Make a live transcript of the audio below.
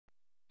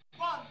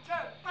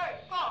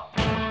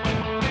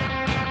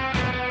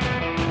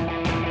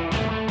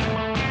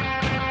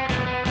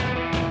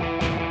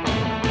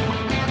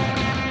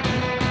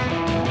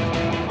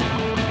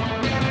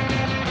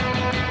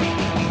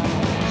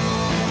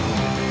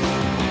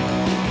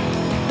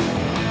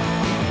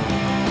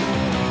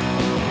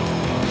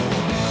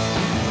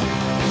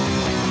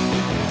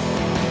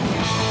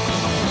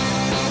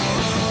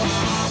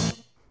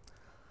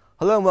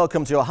Hello and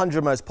welcome to your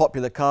 100 most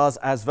popular cars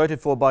as voted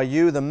for by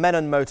you, the Men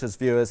and Motors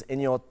viewers, in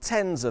your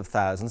tens of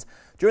thousands.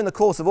 During the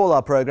course of all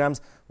our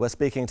programmes, we're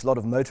speaking to a lot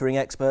of motoring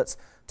experts,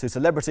 to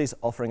celebrities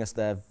offering us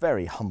their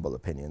very humble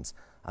opinions,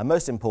 and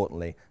most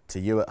importantly, to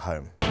you at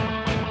home.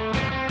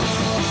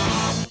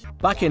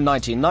 Back in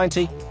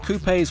 1990,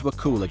 coupes were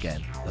cool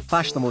again, the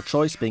fashionable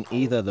choice being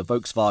either the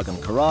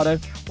Volkswagen Corrado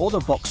or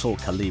the Vauxhall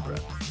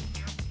Calibra.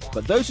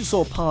 But those who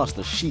saw past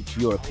the chic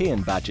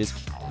European badges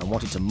and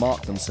wanted to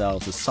mark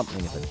themselves as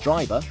something of a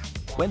driver,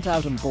 went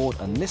out and bought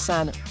a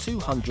Nissan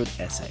 200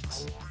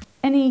 SX.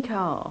 Any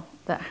car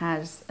that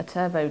has a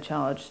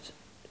turbocharged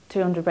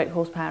 200 brake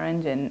horsepower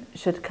engine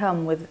should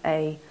come with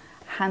a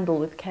handle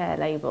with care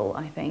label,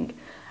 I think.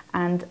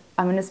 And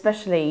I mean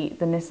especially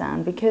the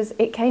Nissan, because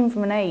it came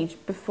from an age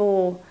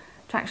before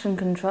traction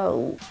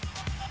control.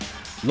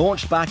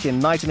 Launched back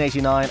in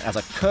 1989 as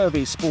a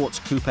curvy sports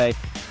coupe,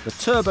 the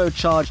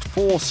turbocharged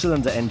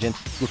four-cylinder engine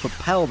will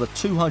propel the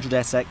 200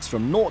 SX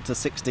from 0 to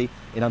 60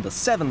 in under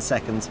 7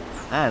 seconds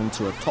and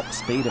to a top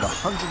speed of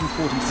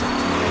 146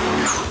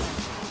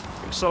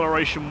 km/h.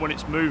 Acceleration when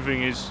it's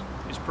moving is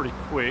pretty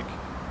quick.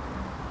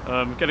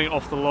 Getting it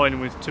off the line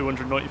with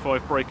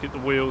 295 brake at the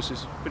wheels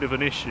is a bit of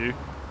an issue,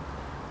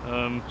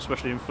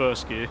 especially in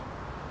first gear.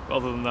 But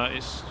other than that,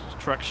 it's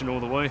traction all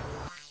the way.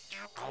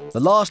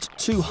 The last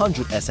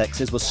 200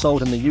 SXs were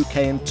sold in the UK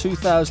in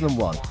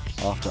 2001,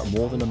 after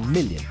more than 1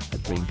 million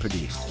had been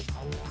produced.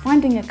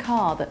 Finding a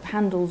car that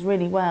handles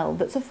really well,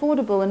 that's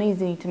affordable and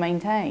easy to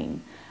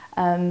maintain,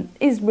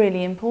 is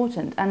really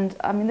important. And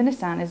I mean, the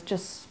Nissan is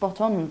just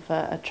spot on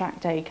for a track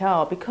day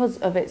car because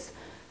of its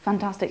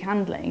fantastic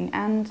handling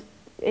and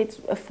its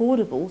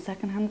affordable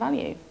second-hand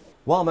value.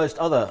 While most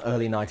other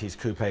early 90s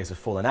coupes have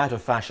fallen out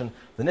of fashion,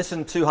 the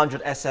Nissan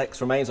 200 SX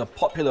remains a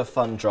popular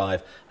fun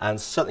drive and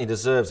certainly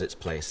deserves its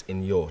place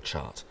in your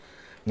chart.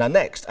 Now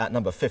next, at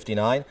number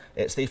 59,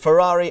 it's the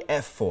Ferrari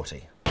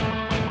F40.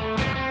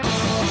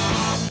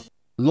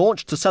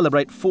 Launched to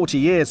celebrate 40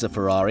 years of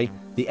Ferrari,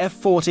 the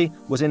F40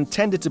 was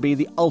intended to be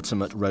the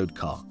ultimate road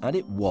car, and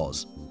it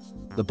was.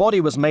 The body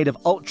was made of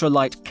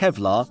ultra-light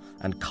Kevlar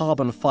and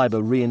carbon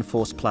fibre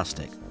reinforced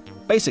plastic.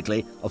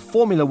 Basically, a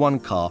Formula One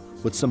car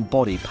with some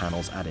body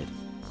panels added.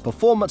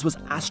 Performance was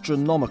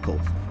astronomical.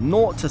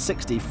 0 to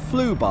 60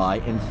 flew by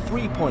in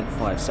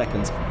 3.5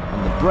 seconds,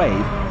 and the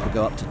Brave could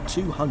go up to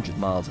 200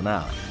 miles an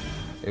hour.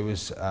 It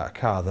was a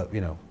car that,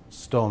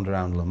 stormed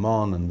around Le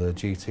Mans and the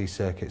GT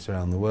circuits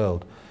around the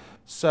world.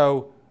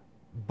 So,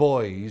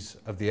 boys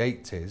of the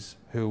 80s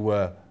who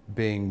were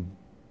being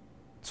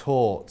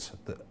taught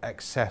that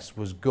excess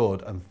was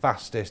good and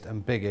fastest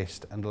and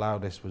biggest and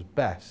loudest was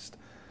best,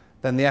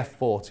 then the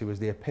F40 was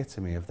the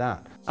epitome of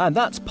that. And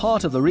that's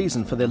part of the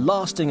reason for the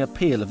lasting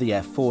appeal of the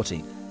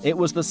F40. It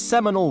was the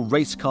seminal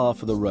race car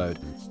for the road,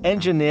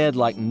 engineered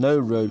like no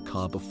road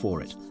car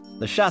before it.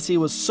 The chassis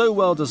was so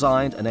well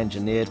designed and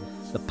engineered,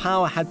 the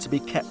power had to be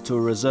kept to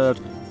a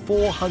reserved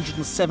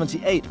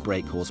 478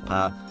 brake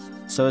horsepower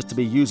so as to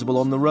be usable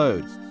on the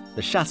road.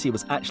 The chassis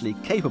was actually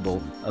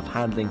capable of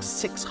handling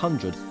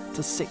 600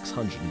 to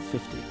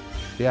 650.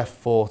 The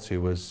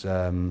F40 was,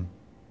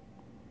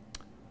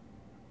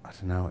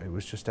 it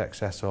was just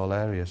excess all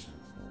areas.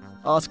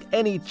 Ask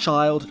any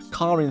child,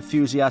 car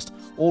enthusiast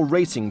or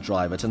racing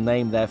driver to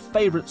name their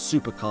favourite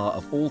supercar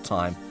of all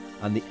time,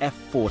 and the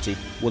F40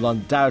 will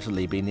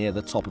undoubtedly be near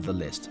the top of the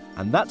list.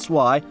 And that's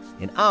why,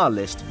 in our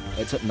list,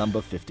 it's at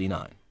number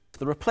 59.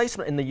 The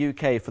replacement in the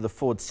UK for the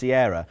Ford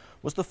Sierra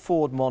was the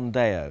Ford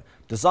Mondeo,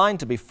 designed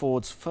to be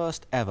Ford's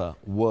first ever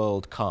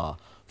world car.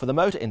 For the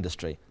motor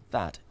industry,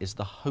 that is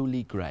the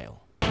holy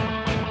grail.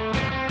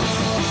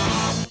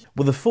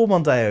 Well, the Ford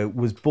Mondeo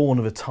was born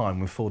of a time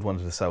when Ford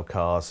wanted to sell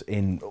cars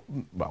in,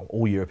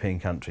 all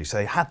European countries. So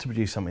they had to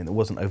produce something that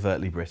wasn't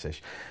overtly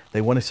British. They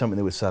wanted something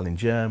that would sell in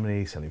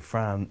Germany, sell in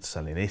France,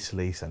 sell in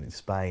Italy, sell in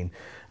Spain.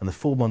 And the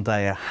Ford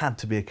Mondeo had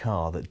to be a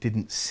car that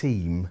didn't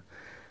seem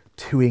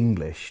too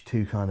English,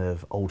 too kind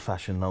of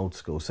old-fashioned and old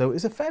school. So it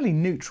was a fairly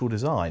neutral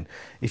design.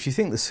 If you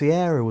think the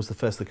Sierra was the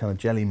first of the kind of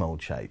jelly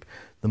mould shape,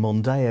 the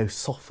Mondeo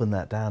softened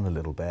that down a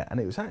little bit, and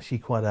it was actually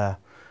quite a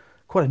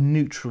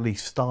neutrally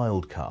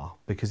styled car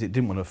because it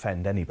didn't want to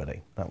offend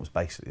anybody. That was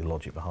basically the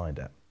logic behind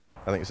it.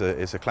 I think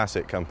it's a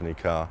classic company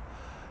car.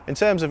 In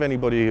terms of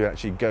anybody who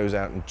actually goes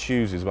out and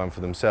chooses one for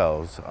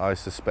themselves, I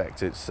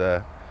suspect it's,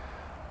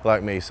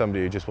 like me,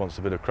 somebody who just wants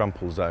a bit of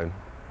crumple zone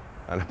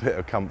and a bit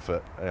of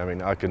comfort. I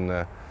mean, I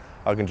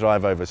can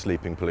drive over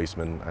sleeping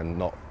policemen and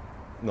not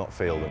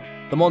feel them.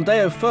 The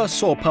Mondeo first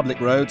saw public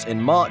roads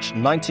in March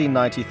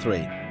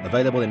 1993,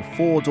 available in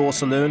 4-door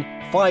saloon,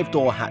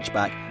 5-door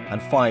hatchback and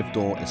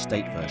 5-door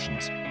estate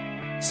versions.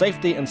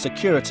 Safety and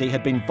security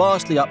had been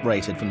vastly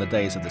uprated from the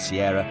days of the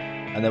Sierra,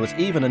 and there was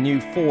even a new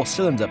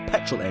 4-cylinder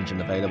petrol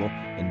engine available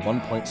in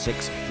 1.6,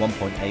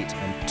 1.8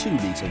 and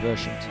 2-litre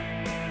versions.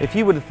 If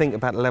you were to think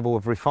about the level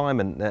of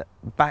refinement that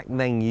back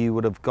then you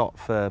would have got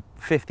for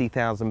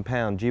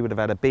 £50,000, you would have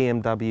had a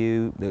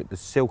BMW, the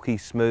silky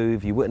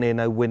smooth, you wouldn't hear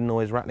no wind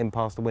noise rattling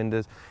past the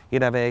windows,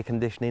 you'd have air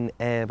conditioning,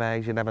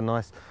 airbags, you'd have a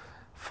nice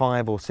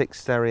 5 or 6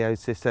 stereo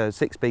system,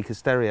 6-speaker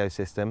stereo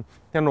system,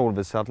 and all of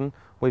a sudden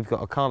we've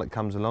got a car that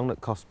comes along that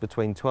costs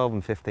between £12,000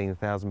 and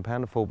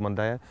 £15,000, a Ford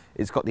Mondeo.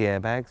 It's got the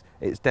airbags,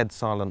 it's dead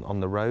silent on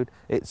the road,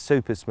 it's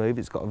super smooth,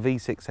 it's got a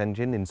V6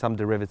 engine in some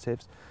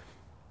derivatives,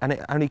 and it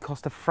only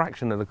cost a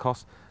fraction of the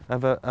cost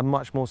of a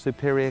much more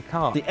superior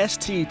car. The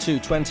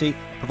ST220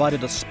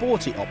 provided a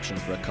sporty option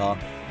for a car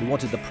who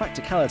wanted the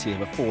practicality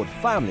of a Ford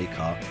family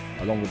car,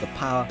 along with the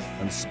power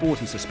and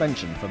sporty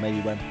suspension for maybe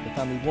when the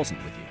family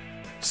wasn't with you.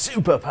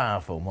 Super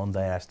powerful Mondeo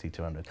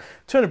ST200.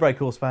 200 brake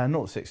horsepower,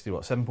 0 to 60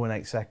 what,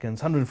 7.8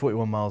 seconds,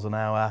 141 miles an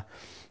hour.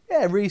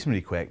 Yeah,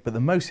 reasonably quick, but the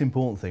most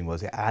important thing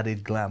was it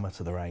added glamour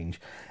to the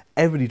range.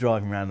 Everybody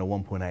driving around a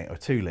 1.8 or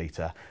 2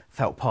 litre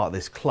felt part of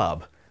this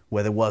club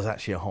where there was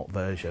actually a hot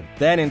version.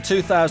 Then in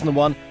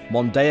 2001,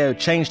 Mondeo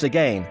changed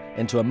again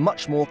into a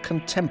much more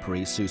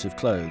contemporary suit of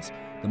clothes.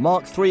 The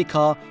Mark III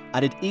car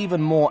added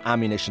even more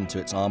ammunition to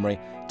its armoury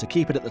to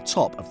keep it at the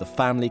top of the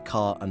family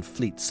car and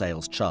fleet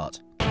sales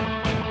chart.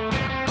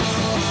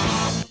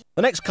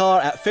 The next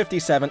car at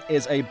 57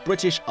 is a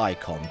British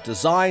icon,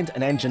 designed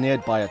and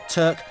engineered by a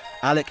Turk,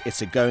 Alec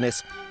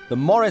Isigonis. The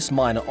Morris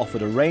Minor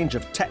offered a range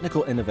of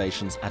technical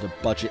innovations at a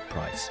budget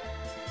price.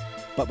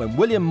 But when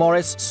William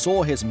Morris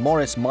saw his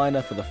Morris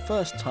Minor for the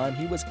first time,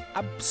 he was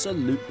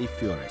absolutely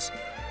furious.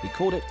 He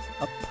called it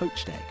a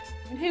poached egg.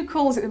 And who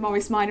calls it the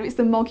Morris Minor? It's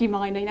the Moggy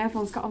Minor. You know,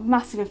 everyone's got a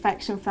massive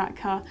affection for that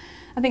car.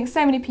 I think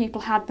so many people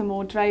had them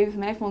or drove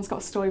them. Everyone's got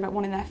a story about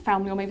one in their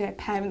family, or maybe their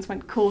parents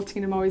went courting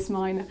in a Morris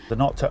Minor. They're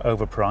not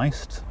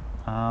overpriced,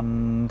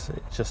 and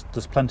it's just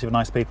there's plenty of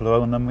nice people who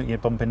own them that you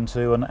bump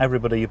into, and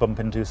everybody you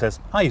bump into says,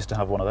 I used to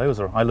have one of those,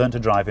 or I learned to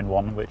drive in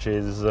one, which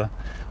is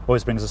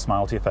always brings a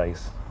smile to your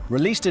face.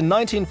 Released in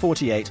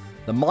 1948,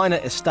 the Minor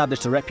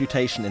established a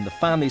reputation in the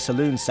family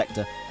saloon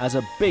sector as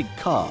a big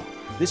car.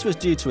 This was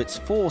due to its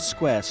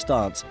 4-square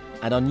stance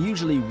and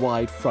unusually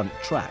wide front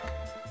track.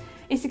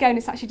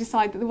 Isigonis actually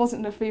decided that there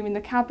wasn't enough room in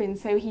the cabin,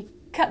 so he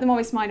cut the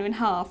Morris Minor in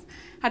half,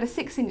 had a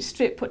 6-inch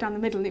strip put down the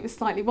middle, and it was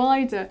slightly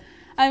wider.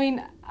 I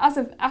mean,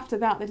 after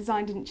that, the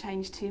design didn't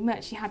change too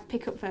much. You had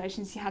pickup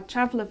versions, you had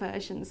traveller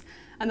versions,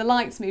 and the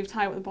lights moved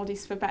higher up the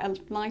bodies for better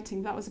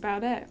lighting. That was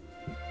about it.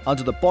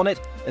 Under the bonnet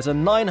is a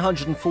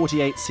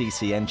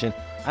 948cc engine,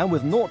 and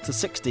with 0 to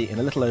 60 in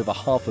a little over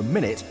half a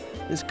minute,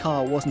 this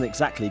car wasn't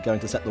exactly going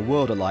to set the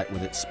world alight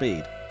with its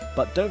speed.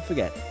 But don't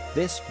forget,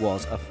 this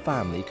was a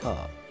family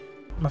car.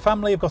 My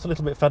family have got a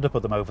little bit fed up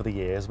with them over the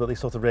years, but they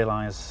sort of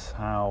realise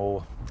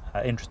how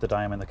interested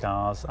I am in the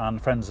cars, and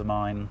friends of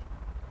mine,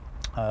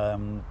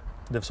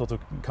 they've sort of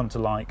come to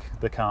like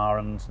the car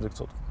and they've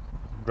sort of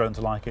grown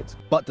to like it.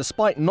 But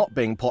despite not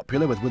being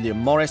popular with William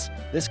Morris,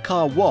 this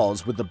car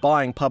was with the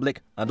buying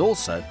public and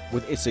also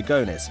with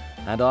Isigonis.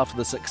 And after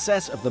the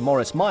success of the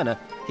Morris Minor,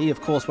 he of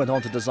course went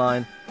on to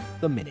design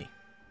the Mini.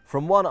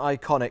 From one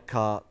iconic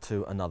car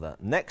to another,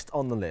 next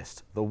on the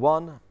list, the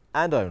one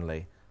and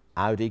only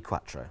Audi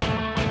Quattro.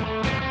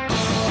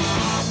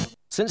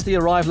 Since the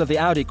arrival of the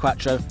Audi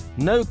Quattro,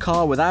 no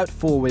car without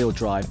 4-wheel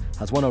drive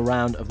has won a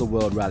round of the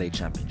World Rally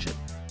Championship.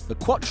 The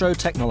Quattro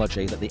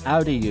technology that the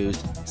Audi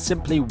used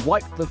simply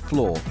wiped the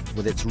floor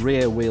with its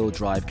rear-wheel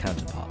drive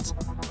counterparts.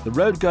 The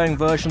road-going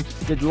version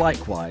did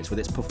likewise with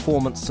its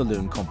performance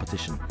saloon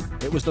competition.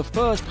 It was the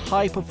first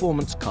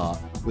high-performance car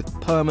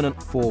with permanent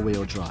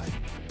 4-wheel drive.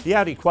 The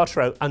Audi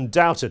Quattro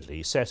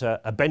undoubtedly set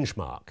a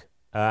benchmark,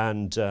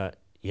 and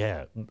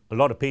yeah, a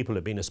lot of people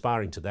have been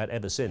aspiring to that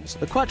ever since.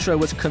 The Quattro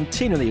was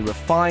continually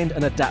refined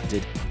and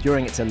adapted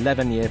during its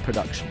 11-year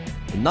production.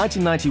 In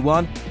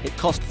 1991, it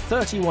cost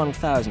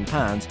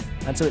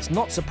 £31,000, and so it's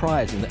not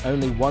surprising that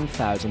only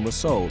 1,000 were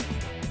sold.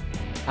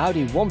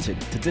 Audi wanted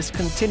to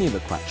discontinue the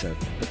Quattro,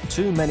 but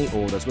too many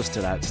orders were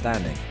still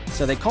outstanding.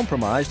 So they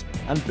compromised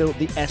and built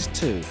the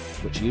S2,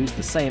 which used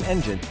the same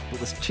engine but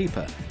was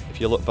cheaper. If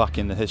you look back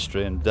in the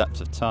history and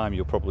depth of time,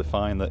 you'll probably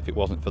find that if it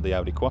wasn't for the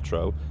Audi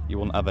Quattro, you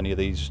wouldn't have any of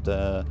these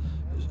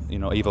you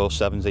know, Evo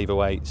 7s,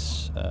 Evo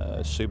 8s,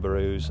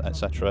 Subarus,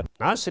 etc.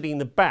 I was sitting in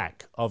the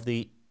back of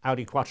the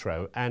Audi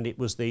Quattro, and it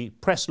was the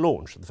press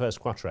launch of the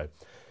first Quattro.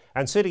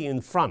 And sitting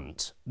in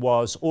front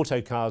was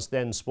Autocar's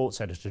then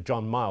sports editor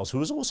John Miles, who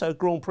was also a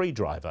Grand Prix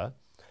driver,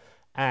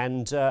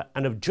 and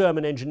a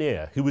German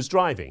engineer who was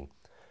driving.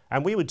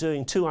 And we were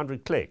doing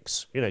 200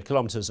 clicks, you know,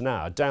 kilometres an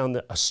hour, down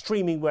a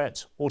streaming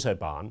wet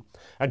autobahn.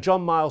 And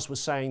John Miles was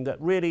saying that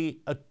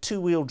really a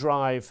 2-wheel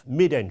drive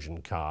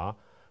mid-engine car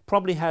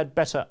probably had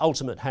better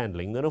ultimate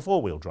handling than a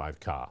 4-wheel drive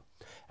car.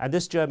 And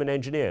this German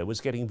engineer was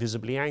getting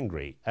visibly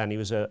angry, and he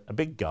was a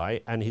big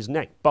guy, and his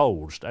neck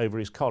bulged over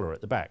his collar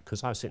at the back,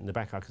 because I was sitting in the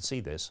back, I could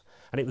see this,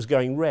 and it was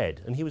going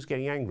red, and he was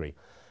getting angry.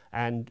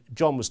 And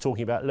John was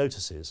talking about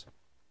Lotuses.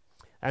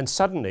 And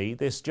suddenly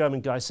this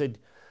German guy said,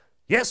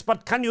 "Yes,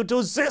 but can you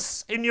do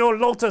this in your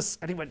Lotus?"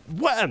 And he went,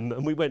 wham!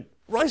 And we went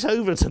right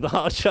over to the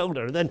hard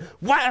shoulder, and then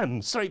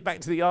wham! Straight back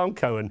to the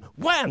Armco, and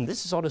wham!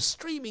 This is on a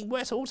streaming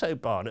wet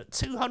autobahn at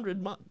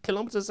 200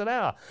 kilometres an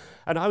hour.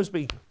 And I was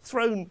being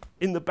thrown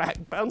in the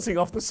back, bouncing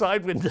off the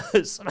side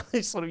windows, and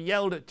I sort of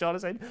yelled at John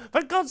and said,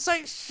 "For God's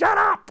sake, shut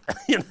up!"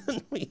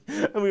 and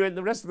we went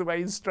the rest of the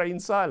way in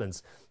strained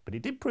silence. But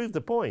it did prove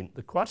the point.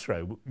 The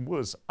Quattro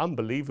was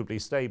unbelievably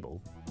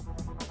stable.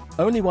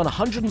 Only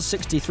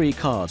 163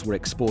 cars were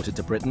exported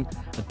to Britain,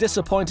 a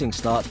disappointing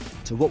start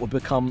to what would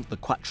become the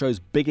Quattro's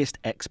biggest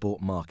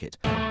export market.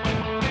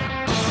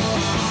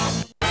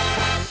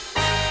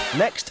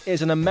 Next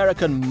is an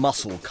American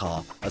muscle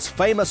car, as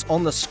famous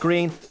on the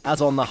screen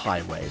as on the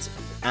highways.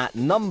 At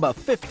number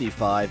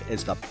 55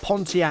 is the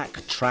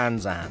Pontiac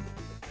Trans-Am.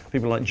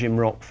 People like Jim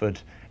Rockford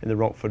in the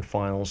Rockford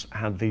Files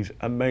had these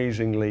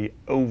amazingly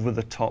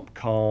over-the-top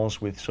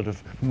cars with sort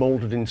of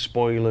moulded-in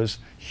spoilers,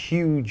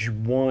 huge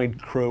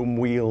wide chrome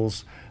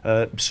wheels.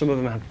 Some of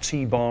them had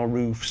T-bar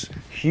roofs,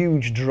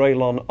 huge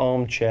Draylon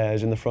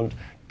armchairs in the front,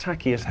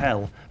 tacky as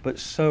hell, but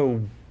so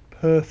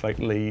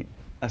perfectly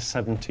a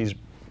 70s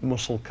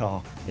muscle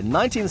car. In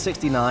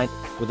 1969,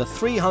 with a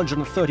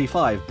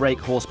 335 brake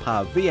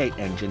horsepower V8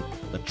 engine,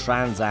 the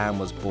Trans-Am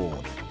was born.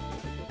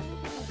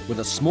 With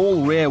a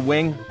small rear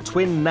wing,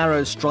 twin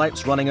narrow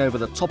stripes running over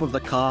the top of the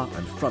car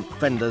and front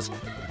fenders,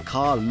 the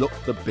car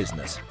looked the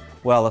business.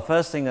 Well, the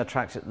first thing that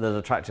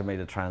attracted me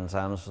to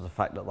Trans-Ams was the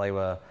fact that they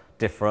were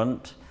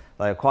different,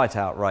 they were quite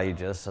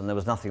outrageous, and there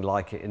was nothing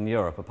like it in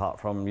Europe apart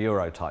from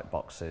Euro-type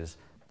boxes.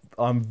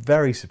 I'm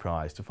very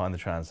surprised to find the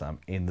Trans-Am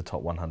in the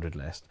top 100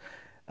 list.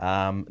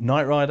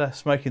 Knight Rider,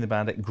 Smokey and the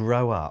Bandit,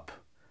 grow up.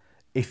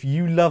 If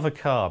you love a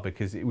car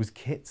because it was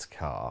Kit's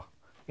car,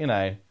 you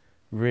know,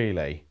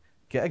 really,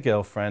 get a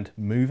girlfriend,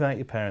 move out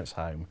your parents'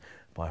 home,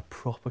 buy a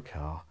proper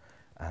car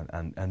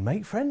and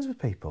make friends with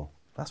people.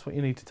 That's what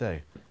you need to do.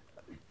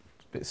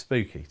 It's a bit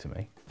spooky to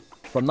me.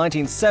 From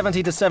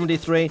 1970 to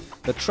 73,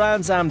 the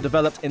Trans-Am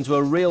developed into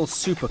a real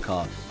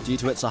supercar due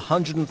to its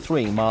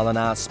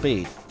 103-mile-an-hour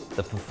speed.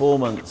 The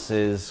performance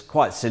is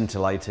quite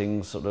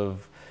scintillating, sort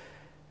of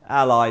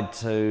allied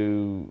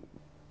to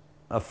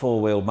a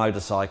four-wheel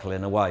motorcycle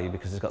in a way,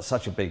 because it's got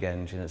such a big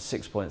engine. It's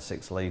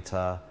 6.6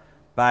 litre,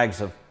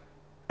 bags of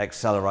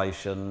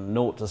acceleration,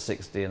 0 to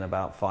 60 in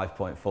about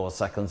 5.4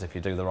 seconds if you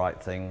do the right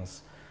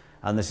things.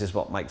 And this is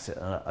what makes it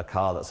a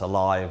car that's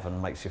alive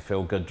and makes you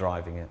feel good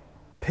driving it.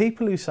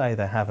 People who say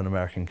they have an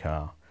American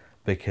car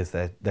because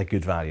they're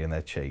good value and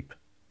they're cheap,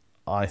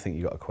 I think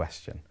you've got a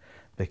question,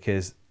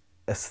 because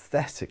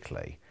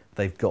aesthetically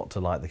they've got to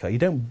like the car. You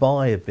don't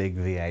buy a big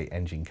V8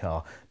 engine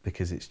car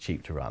because it's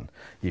cheap to run.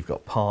 You've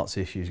got parts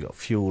issues, you've got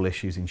fuel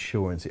issues,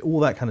 insurance, all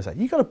that kind of stuff.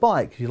 You've got to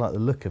buy it because you like the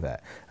look of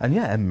it. And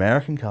yeah,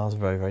 American cars are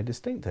very, very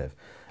distinctive.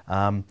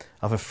 I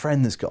have a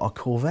friend that's got a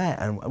Corvette,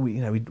 and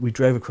we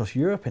drove across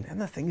Europe in it, and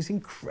the thing is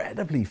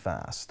incredibly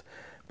fast.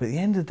 But at the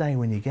end of the day,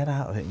 when you get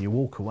out of it and you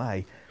walk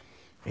away,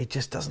 it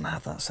just doesn't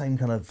have that same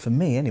kind of, for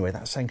me anyway,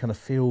 that same kind of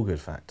feel-good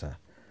factor.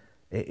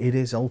 It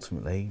is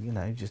ultimately, you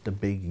know, just a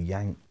big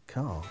yank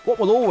car. What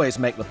will always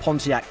make the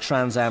Pontiac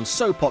Trans-Am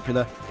so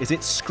popular is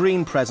its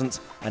screen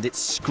presence and its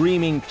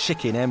screaming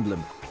chicken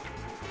emblem.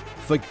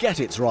 Forget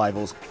its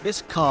rivals,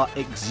 this car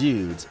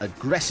exudes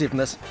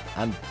aggressiveness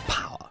and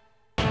power.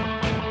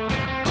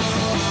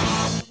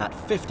 At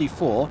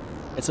 54,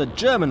 it's a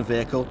German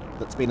vehicle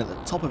that's been at the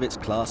top of its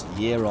class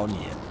year on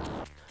year.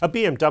 A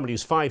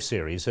BMW's 5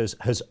 Series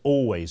has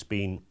always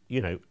been,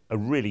 you know, a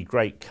really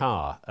great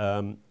car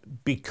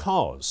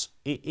because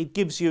it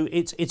gives you,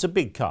 it's a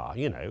big car,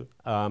 you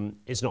know.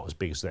 It's not as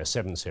big as their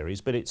 7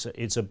 Series, but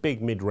it's a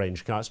big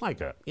mid-range car. It's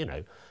like a, you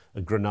know,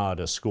 a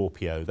Granada,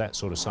 Scorpio, that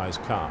sort of size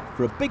car.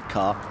 For a big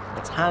car,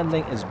 its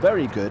handling is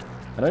very good,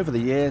 and over the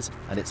years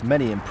and its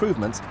many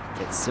improvements,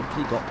 it's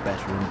simply got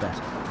better and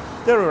better.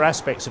 There are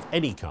aspects of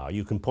any car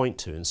you can point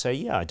to and say,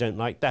 yeah, I don't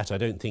like that. I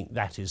don't think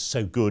that is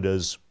so good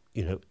as,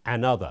 you know,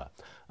 another.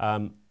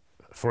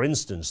 For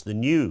instance, the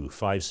new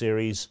 5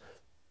 Series,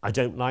 I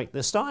don't like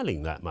the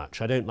styling that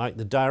much. I don't like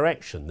the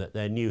direction that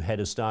their new head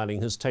of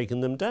styling has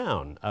taken them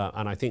down.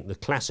 And I think the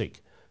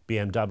classic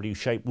BMW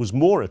shape was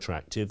more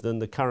attractive than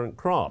the current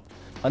crop.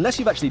 Unless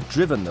you've actually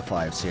driven the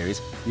 5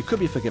 Series, you could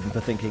be forgiven for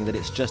thinking that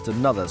it's just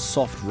another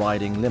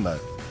soft-riding limo.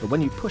 But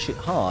when you push it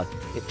hard,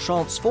 it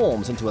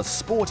transforms into a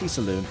sporty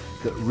saloon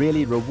that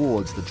really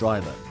rewards the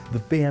driver. The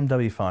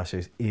BMW 5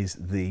 Series is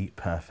the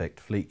perfect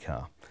fleet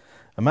car.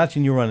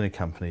 Imagine you're running a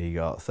company, you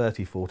got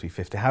 30, 40,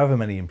 50, however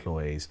many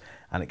employees,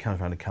 and it comes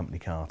around to company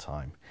car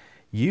time.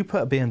 You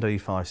put a BMW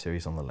 5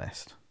 Series on the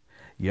list.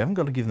 You haven't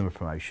got to give them a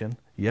promotion,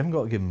 you haven't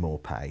got to give them more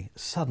pay.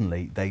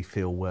 Suddenly they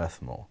feel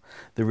worth more.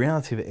 The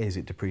reality of it is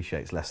it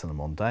depreciates less than a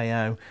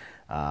Mondeo,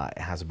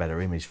 it has a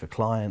better image for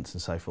clients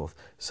and so forth.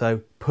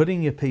 So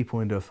putting your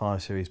people into a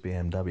 5 Series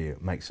BMW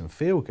makes them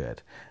feel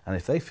good, and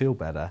if they feel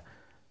better,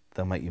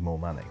 they'll make you more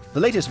money. The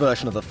latest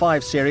version of the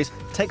 5 Series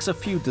takes a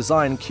few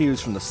design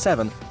cues from the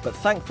 7, but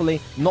thankfully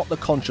not the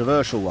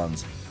controversial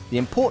ones. The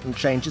important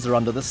changes are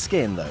under the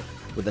skin though,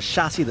 with a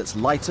chassis that's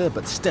lighter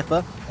but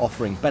stiffer,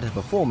 offering better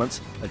performance,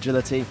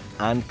 agility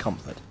and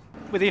comfort.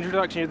 With the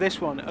introduction of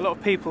this one, a lot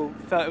of people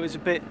felt it was a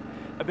bit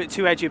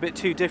too edgy, a bit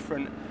too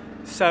different,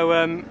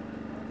 so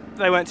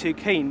they weren't too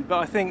keen. But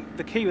I think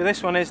the key with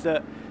this one is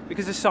that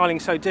because the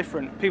styling's so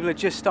different, people are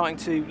just starting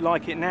to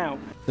like it now.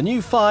 The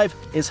new 5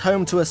 is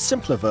home to a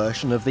simpler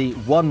version of the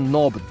one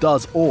knob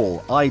does all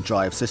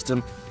iDrive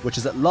system, which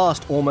is at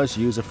last almost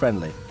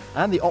user-friendly,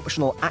 and the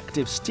optional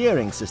active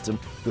steering system,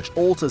 which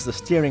alters the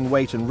steering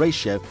weight and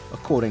ratio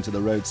according to the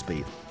road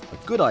speed.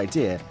 A good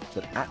idea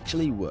that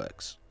actually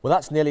works. Well,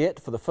 that's nearly it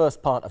for the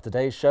first part of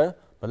today's show,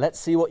 but let's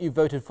see what you've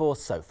voted for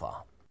so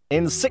far.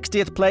 In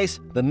 60th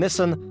place, the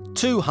Nissan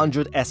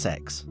 200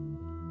 SX.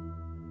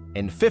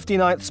 In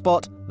 59th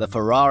spot, the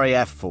Ferrari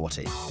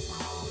F40.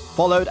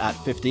 Followed at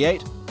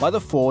 58 by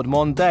the Ford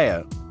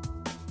Mondeo.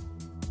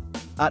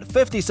 At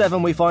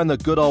 57, we find the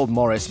good old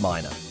Morris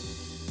Minor.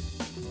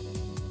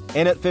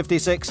 In at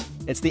 56,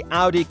 it's the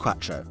Audi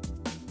Quattro.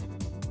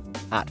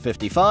 At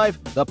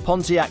 55, the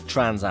Pontiac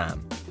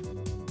Trans-Am.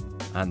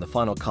 And the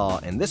final car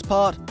in this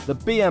part, the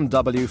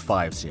BMW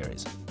 5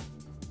 Series.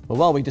 Well,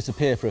 while we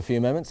disappear for a few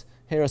moments,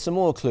 here are some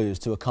more clues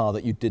to a car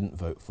that you didn't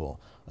vote for.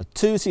 A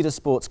two-seater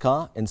sports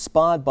car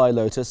inspired by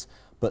Lotus,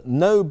 but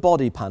no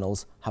body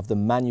panels have the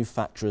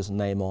manufacturer's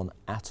name on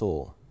at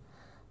all.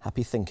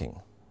 Happy thinking.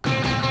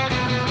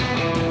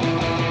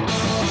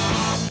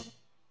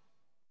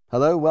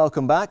 Hello,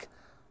 welcome back.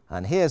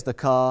 And here's the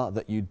car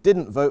that you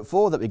didn't vote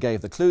for, that we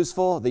gave the clues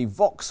for, the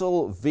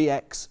Vauxhall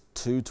VX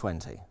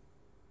 220.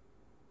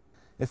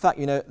 In fact,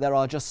 you know, there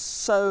are just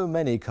so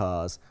many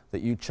cars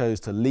that you chose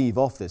to leave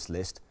off this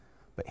list,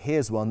 but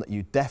here's one that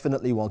you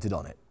definitely wanted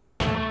on it.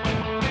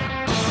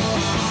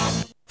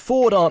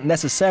 Ford aren't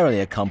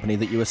necessarily a company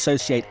that you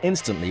associate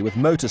instantly with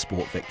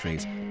motorsport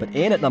victories, but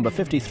in at number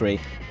 53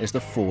 is the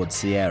Ford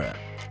Sierra.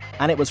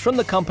 And it was from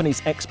the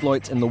company's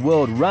exploits in the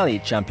World Rally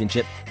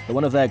Championship that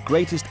one of their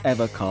greatest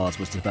ever cars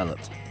was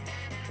developed.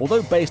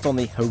 Although based on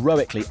the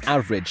heroically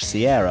average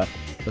Sierra,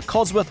 the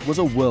Cosworth was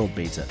a world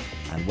beater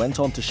and went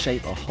on to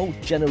shape a whole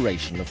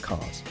generation of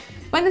cars.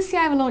 When the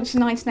Sierra launched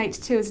in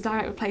 1982 as a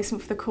direct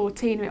replacement for the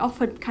Cortina, it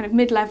offered kind of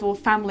mid-level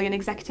family and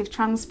executive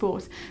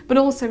transport, but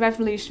also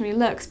revolutionary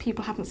looks.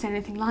 People haven't seen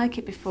anything like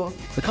it before.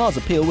 The car's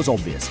appeal was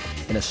obvious.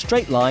 In a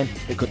straight line,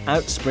 it could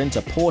outsprint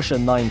a Porsche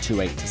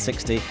 928 to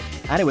 60,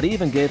 and it would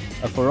even give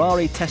a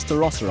Ferrari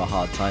Testarossa a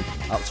hard time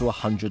up to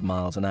 100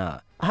 miles an hour.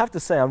 I have to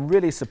say, I'm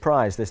really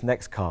surprised this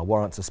next car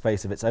warrants a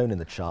space of its own in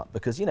the chart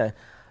because, you know,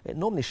 it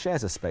normally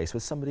shares a space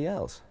with somebody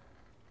else.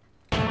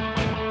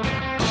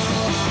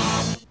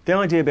 The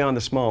idea behind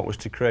the Smart was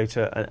to create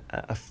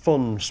a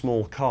fun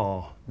small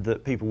car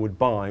that people would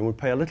buy and would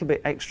pay a little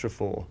bit extra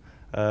for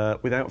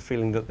without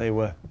feeling that they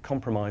were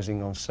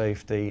compromising on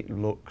safety,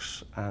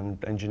 looks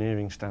and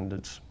engineering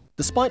standards.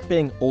 Despite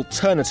being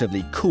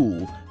alternatively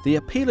cool, the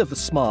appeal of the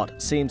Smart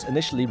seems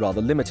initially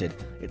rather limited.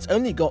 It's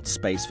only got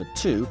space for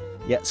 2,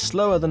 yet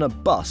slower than a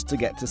bus to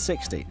get to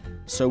 60.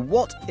 So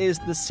what is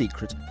the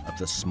secret of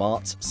the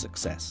Smart's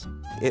success?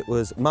 It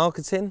was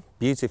marketing,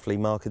 beautifully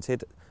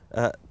marketed.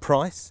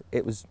 Price,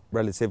 it was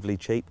relatively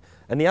cheap.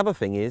 And the other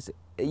thing is,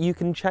 you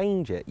can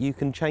change it. You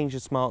can change a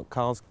Smart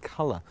car's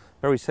colour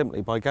very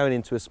simply by going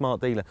into a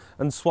Smart dealer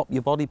and swap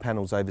your body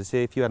panels over.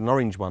 See, if you had an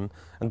orange one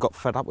and got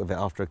fed up with it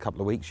after a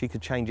couple of weeks, you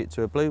could change it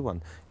to a blue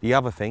one. The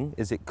other thing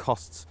is it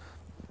costs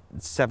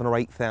 £7,000 or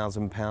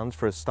 £8,000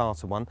 for a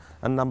starter one,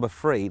 and number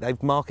 3,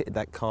 they've marketed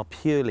that car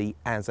purely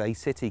as a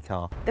city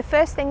car. The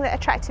first thing that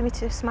attracted me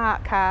to a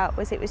Smart car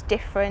was it was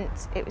different,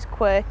 it was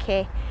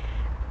quirky,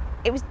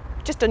 it was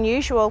just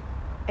unusual.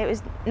 It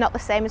was not the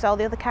same as all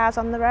the other cars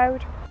on the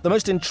road. The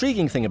most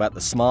intriguing thing about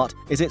the Smart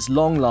is its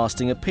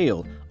long-lasting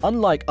appeal.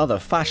 Unlike other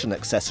fashion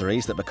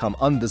accessories that become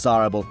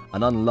undesirable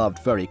and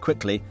unloved very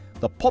quickly,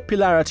 the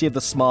popularity of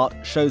the Smart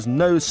shows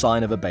no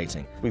sign of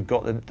abating. We've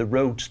got the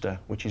Roadster,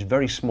 which is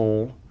very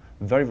small,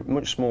 very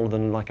much smaller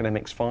than like an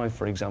MX-5,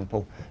 for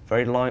example,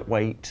 very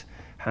lightweight,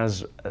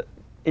 has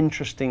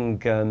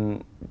interesting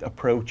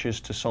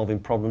approaches to solving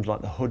problems like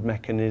the hood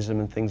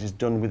mechanism and things. Is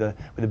done with a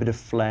bit of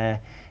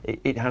flair.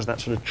 It has that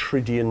sort of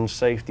Tridian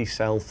safety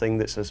cell thing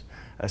that's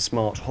a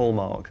Smart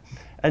hallmark,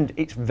 and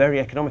it's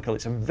very economical.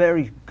 It's a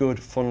very good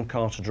fun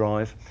car to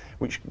drive,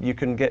 which you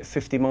can get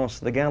 50 miles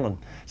to the gallon.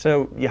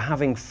 So you're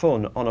having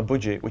fun on a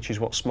budget, which is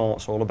what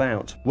Smart's all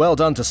about. Well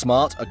done to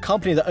Smart, a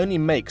company that only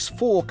makes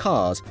 4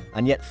 cars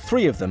and yet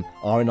 3 of them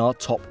are in our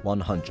top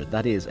 100.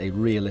 That is a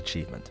real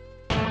achievement.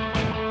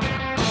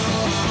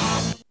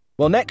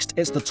 Well, next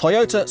it's the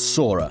Toyota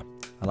Sora,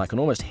 and I can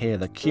almost hear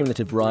the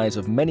cumulative rise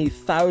of many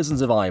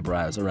thousands of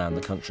eyebrows around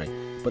the country.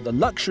 But the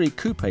luxury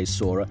coupe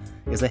Sora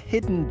is a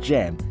hidden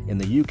gem in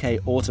the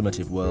UK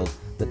automotive world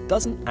that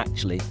doesn't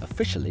actually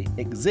officially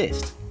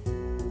exist.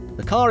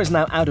 The car is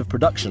now out of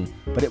production,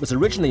 but it was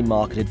originally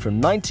marketed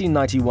from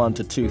 1991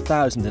 to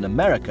 2000 in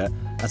America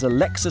as a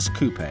Lexus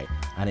coupe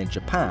and in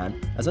Japan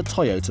as a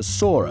Toyota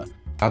Sora.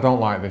 I don't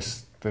like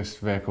this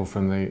vehicle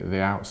from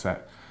the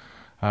outset.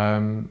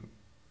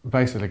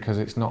 Basically because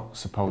it's not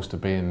supposed to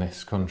be in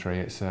this country.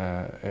 It's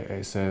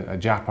a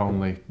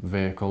Jap-only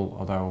vehicle,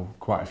 although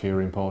quite a few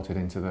are imported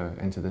into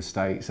the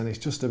States, and it's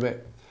just a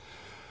bit.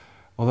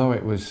 Although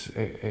it's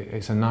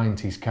a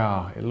 90s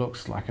car, it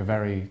looks like a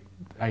very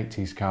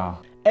 80s car.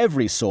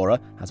 Every Soarer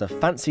has a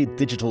fancy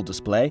digital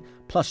display,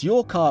 plus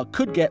your car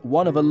could get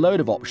one of a load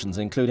of options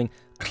including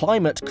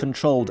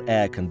climate-controlled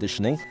air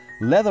conditioning,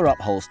 leather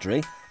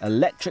upholstery,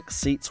 electric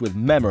seats with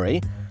memory,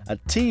 a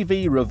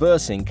TV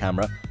reversing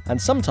camera, and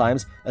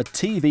sometimes a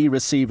TV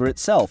receiver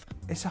itself.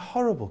 It's a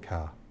horrible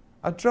car.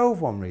 I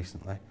drove one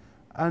recently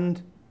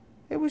and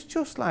it was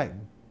just like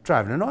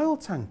driving an oil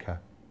tanker.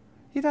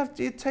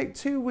 You'd take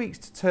 2 weeks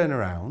to turn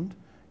around,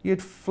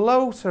 you'd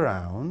float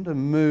around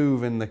and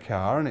move in the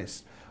car, and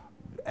it's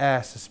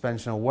air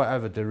suspension or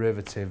whatever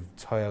derivative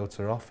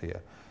Toyota offer you.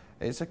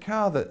 It's a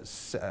car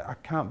that I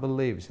can't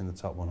believe it's in the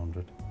top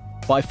 100.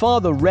 By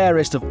far the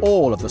rarest of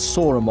all of the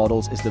Soarer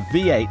models is the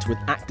V8 with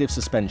active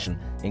suspension,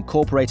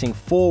 incorporating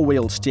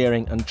four-wheel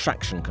steering and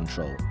traction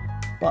control.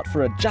 But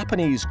for a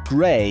Japanese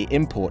grey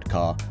import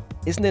car,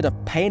 isn't it a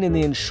pain in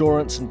the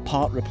insurance and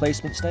part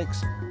replacement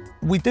stakes?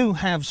 We do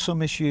have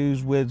some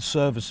issues with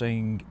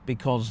servicing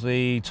because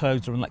the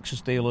Toyota and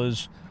Lexus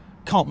dealers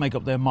can't make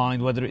up their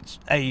mind whether it's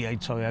A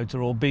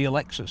Toyota or B a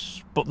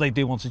Lexus, but they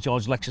do want to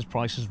charge Lexus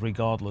prices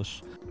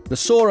regardless. The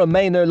Soarer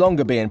may no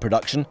longer be in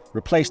production,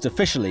 replaced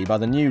officially by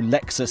the new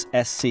Lexus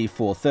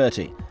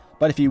SC430.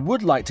 But if you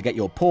would like to get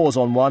your paws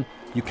on one,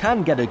 you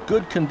can get a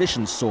good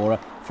condition Soarer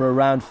for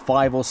around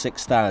 $5,000 or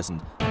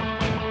 $6,000.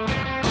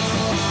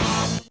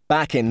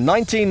 Back in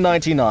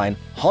 1999,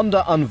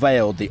 Honda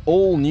unveiled the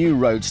all-new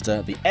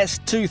Roadster, the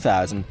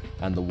S2000,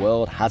 and the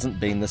world hasn't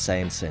been the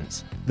same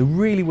since. The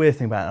really weird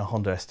thing about a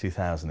Honda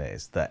S2000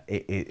 is that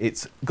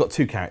it's got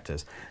two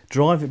characters.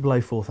 Drive it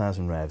below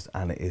 4,000 revs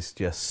and it is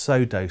just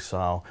so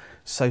docile,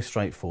 so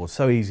straightforward,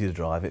 so easy to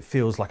drive, it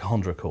feels like a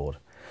Honda Accord.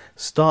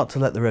 Start to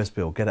let the revs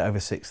build, get it over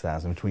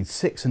 6,000, between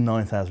 6,000 and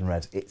 9,000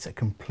 revs, it's a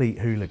complete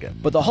hooligan.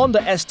 But the Honda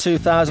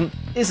S2000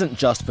 isn't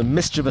just for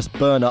mischievous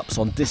burn-ups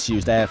on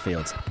disused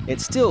airfields.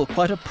 It's still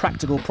quite a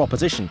practical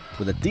proposition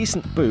with a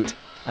decent boot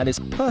and is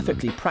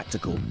perfectly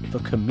practical for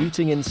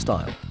commuting in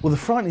style. Well, the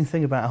frightening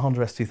thing about a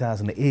Honda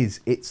S2000 is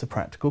it's a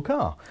practical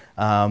car.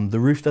 The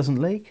roof doesn't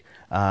leak,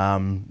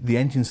 the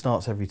engine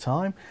starts every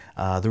time,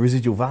 the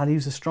residual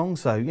values are strong,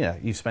 so yeah,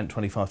 you've spent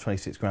 25,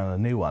 26 grand on a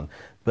new one,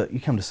 but you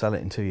come to sell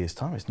it in 2 years'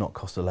 time, it's not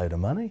cost a load of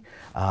money.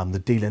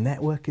 The dealer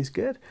network is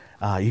good,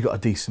 you've got a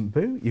decent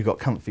boot, you've got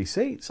comfy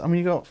seats, I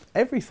mean, you've got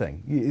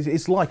everything.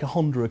 It's like a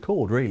Honda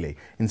Accord, really,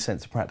 in the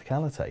sense of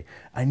practicality,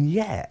 and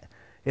yet,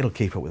 it'll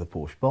keep up with a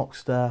Porsche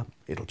Boxster,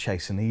 it'll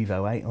chase an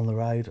Evo 8 on the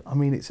road. I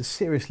mean, it's a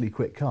seriously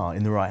quick car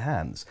in the right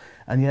hands,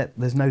 and yet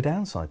there's no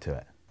downside to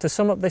it. To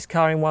sum up this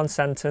car in one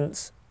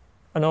sentence,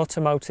 an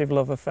automotive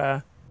love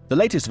affair. The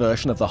latest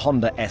version of the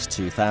Honda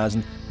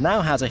S2000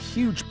 now has a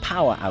huge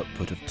power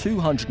output of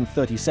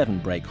 237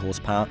 brake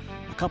horsepower,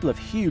 a couple of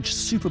huge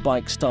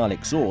superbike-style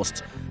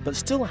exhausts, but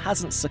still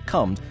hasn't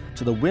succumbed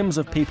to the whims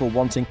of people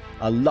wanting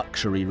a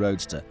luxury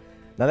roadster.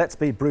 Now let's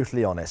be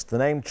brutally honest, the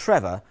name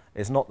Trevor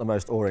is not the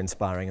most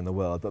awe-inspiring in the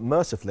world, but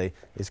mercifully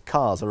his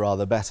cars are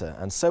rather better,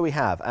 and so we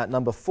have at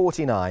number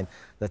 49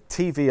 the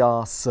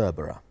TVR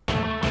Cerbera.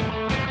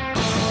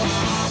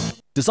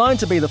 Designed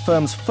to be the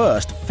firm's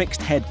first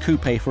fixed-head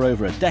coupe for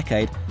over a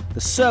decade, the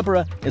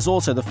Cerbera is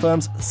also the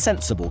firm's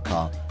sensible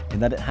car in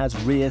that it has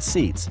rear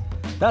seats.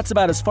 That's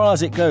about as far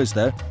as it goes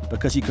though,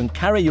 because you can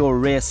carry your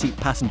rear seat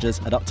passengers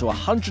at up to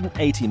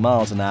 180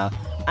 miles an hour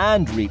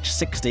and reach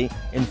 60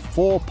 in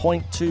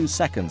 4.2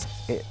 seconds.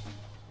 It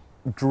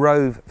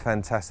drove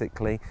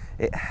fantastically,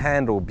 it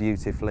handled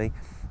beautifully.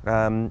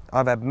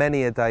 I've had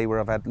many a day where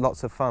I've had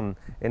lots of fun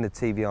in a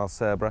TVR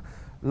Cerbera.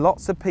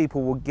 Lots of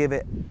people will give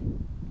it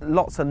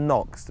lots of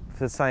knocks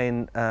for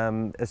saying,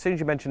 as soon as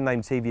you mention the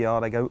name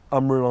TVR, they go,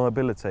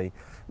 unreliability.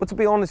 But to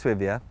be honest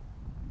with you,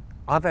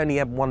 I've only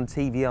had one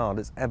TVR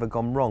that's ever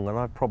gone wrong, and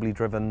I've probably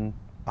driven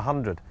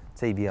 100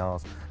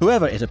 TVRs.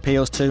 Whoever it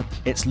appeals to,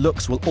 its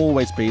looks will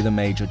always be the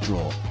major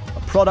draw.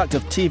 A product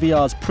of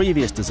TVR's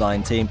previous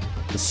design team,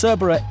 the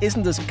Cerbera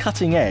isn't as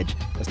cutting edge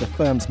as the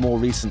firm's more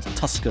recent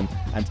Tuscan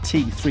and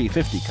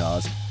T350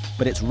 cars,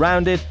 but it's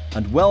rounded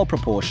and well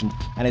proportioned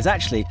and is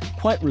actually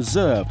quite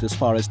reserved as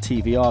far as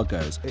TVR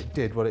goes. It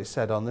did what it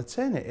said on the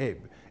tin.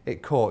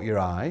 It caught your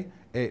eye.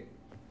 It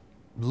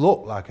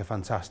looked like a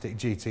fantastic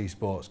GT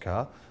sports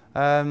car.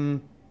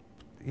 You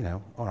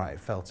know, all right, it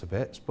fell to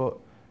bits, but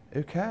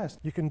who cares?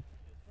 You can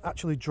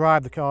actually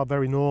drive the car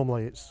very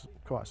normally. It's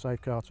quite a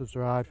safe car to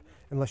drive,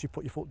 unless you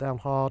put your foot down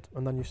hard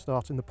and then you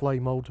start in the play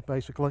mode,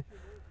 basically,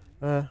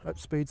 at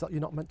speeds that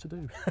you're not meant to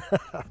do.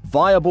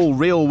 Viable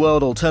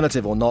real-world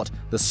alternative or not,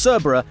 the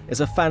Cerbera is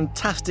a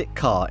fantastic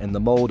car in the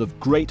mould of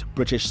great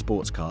British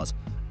sports cars.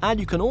 And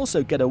you can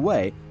also get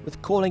away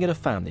with calling it a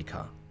family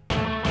car.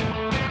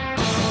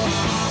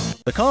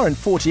 The car in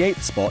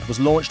 48th spot was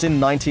launched in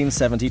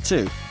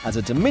 1972 as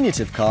a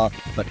diminutive car,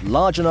 but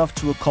large enough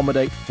to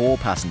accommodate 4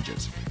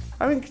 passengers.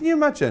 I mean, can you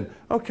imagine?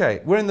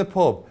 Okay, we're in the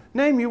pub.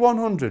 Name your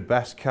 100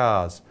 best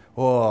cars.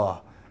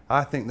 Oh,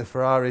 I think the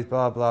Ferrari,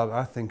 blah, blah.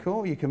 I think,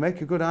 oh, you can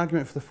make a good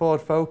argument for the Ford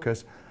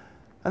Focus.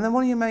 And then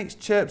one of your mates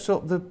chirps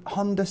up the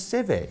Honda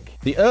Civic.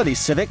 The early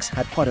Civics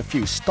had quite a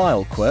few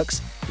style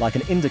quirks, like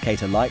an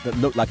indicator light that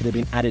looked like it had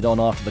been added on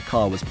after the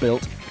car was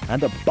built,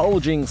 and a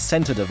bulging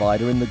centre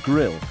divider in the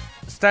grille.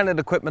 Standard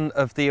equipment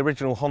of the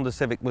original Honda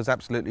Civic was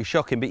absolutely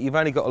shocking, but you've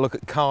only got to look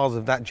at cars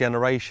of that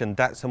generation.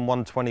 Datsun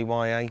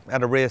 120YA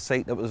had a rear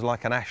seat that was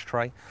like an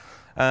ashtray.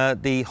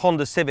 The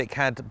Honda Civic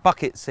had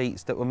bucket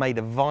seats that were made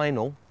of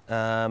vinyl.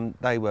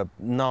 They were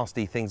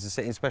nasty things to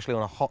sit in, especially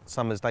on a hot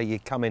summer's day. You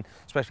come in,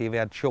 especially if you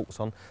had shorts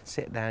on,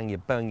 sit down, you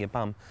burn your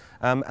bum.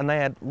 And they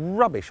had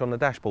rubbish on the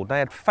dashboard. They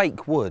had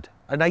fake wood,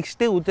 and they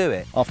still do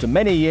it. After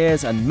many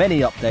years and many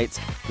updates,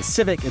 the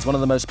Civic is one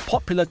of the most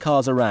popular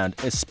cars around,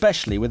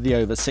 especially with the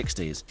over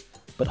 60s.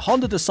 But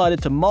Honda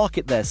decided to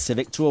market their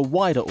Civic to a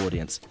wider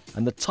audience,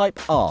 and the Type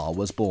R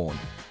was born.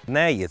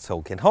 Now you're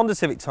talking. Honda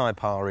Civic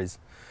Type R is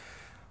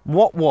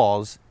what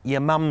was your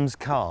mum's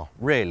car,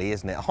 really,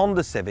 isn't it? A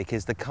Honda Civic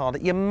is the car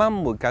that your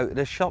mum would go to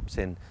the shops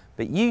in,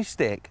 but you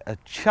stick a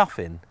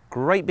chuffing,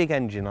 great big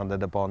engine under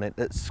the bonnet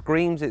that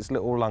screams its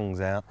little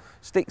lungs out,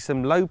 stick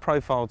some low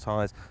profile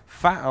tyres,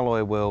 fat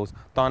alloy wheels,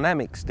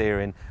 dynamic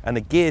steering and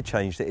a gear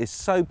change that is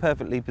so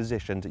perfectly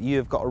positioned that you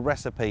have got a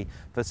recipe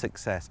for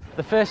success.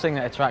 The first thing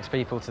that attracts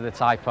people to the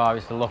Type R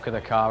is the look of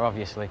the car,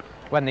 obviously.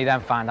 When they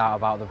then find out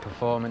about the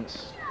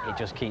performance, it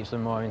just keeps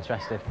them more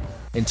interested.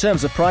 In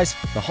terms of price,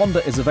 the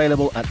Honda is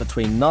available at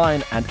between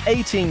 $9,000 and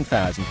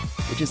 $18,000,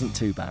 which isn't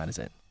too bad, is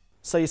it?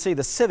 So you see,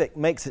 the Civic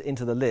makes it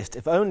into the list,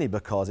 if only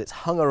because it's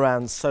hung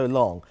around so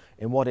long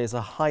in what is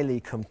a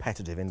highly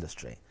competitive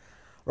industry.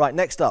 Right,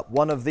 next up,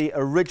 one of the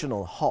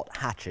original hot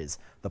hatches,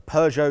 the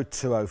Peugeot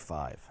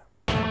 205.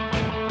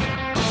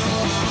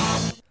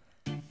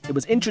 It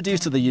was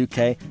introduced to the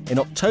UK in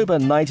October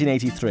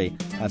 1983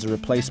 as a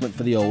replacement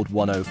for the old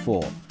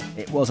 104.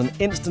 It was an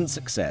instant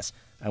success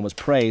and was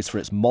praised for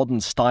its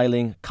modern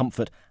styling,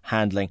 comfort,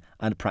 handling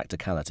and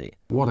practicality.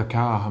 What a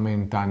car. I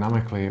mean,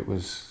 dynamically it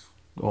was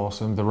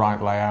awesome. The right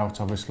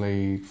layout,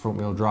 obviously,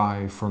 front-wheel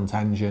drive, front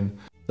engine.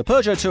 The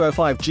Peugeot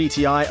 205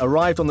 GTI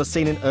arrived on the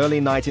scene in early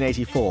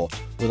 1984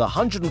 with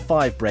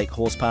 105 brake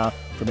horsepower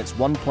from its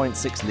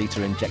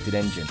 1.6-litre injected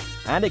engine,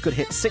 and it could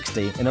hit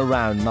 60 in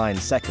around 9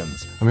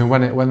 seconds. I mean,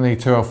 when the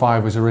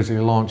 205 was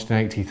originally launched in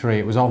 '83,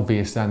 it was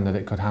obvious then that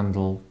it could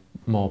handle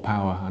more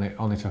power, and it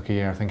only took a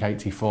year, I think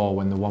 '84,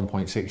 when the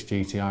 1.6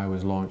 GTI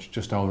was launched,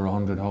 just over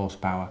 100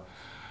 horsepower.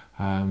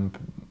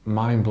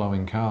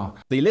 Mind-blowing car.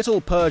 The little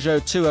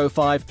Peugeot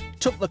 205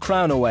 took the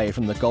crown away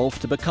from the Golf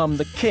to become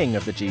the king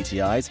of the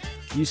GTIs.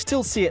 You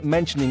still see it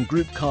mentioned in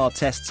group car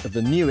tests of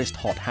the newest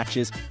hot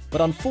hatches,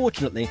 but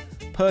unfortunately,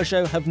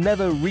 Peugeot have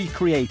never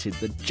recreated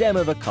the gem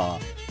of a car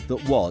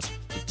that was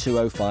the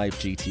 205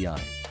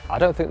 GTI. I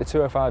don't think the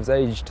 205's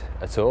aged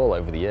at all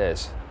over the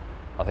years.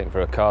 I think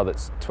for a car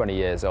that's 20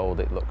 years old,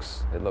 it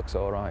looks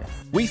all right.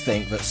 We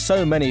think that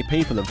so many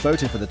people have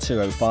voted for the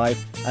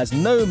 205 as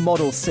no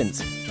model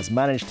since has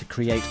managed to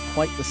create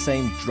quite the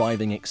same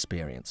driving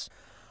experience.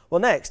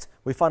 Well, next,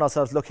 we find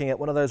ourselves looking at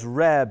one of those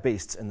rare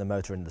beasts in the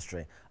motor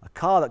industry, a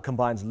car that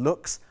combines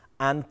looks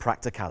and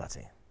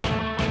practicality.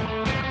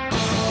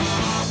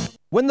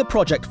 When the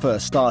project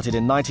first started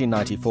in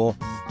 1994,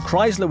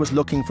 Chrysler was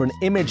looking for an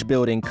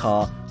image-building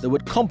car that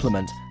would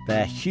complement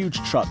their huge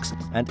trucks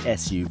and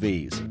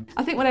SUVs.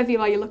 I think whatever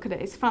way you look at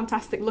it, it's a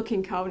fantastic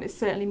looking car and it's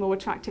certainly more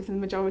attractive than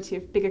the majority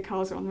of bigger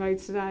cars that are on the road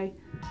today.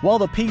 While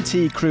the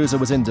PT Cruiser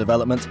was in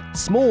development,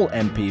 small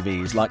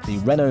MPVs like the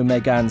Renault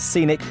Megane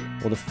Scenic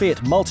or the Fiat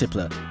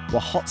Multipla were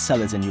hot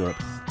sellers in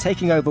Europe,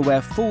 taking over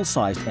where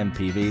full-sized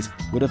MPVs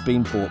would have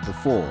been bought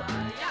before.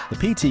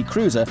 The PT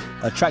Cruiser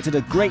attracted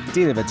a great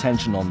deal of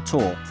attention on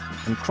tour,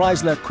 and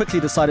Chrysler quickly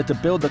decided to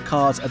build the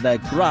cars at their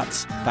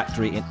Graz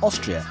factory in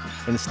Austria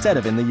instead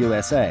of in the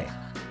USA.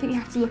 I think you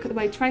have to look at the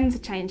way trends are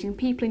changing.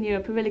 People in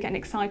Europe are really getting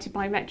excited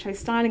by retro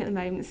styling at the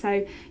moment.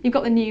 So you've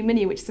got the new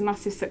Mini, which is a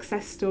massive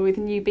success story,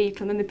 the new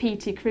Beetle, and then the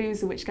PT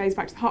Cruiser, which goes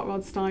back to the hot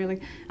rod styling.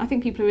 I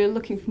think people are really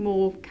looking for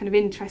more kind of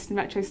interest in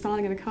retro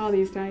styling in a car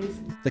these days.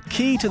 The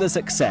key to the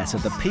success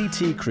of the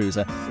PT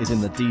Cruiser is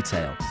in the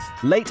detail.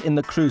 Late in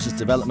the Cruiser's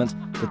development,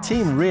 the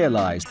team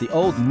realised the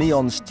old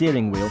neon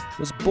steering wheel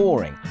was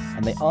boring,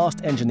 and they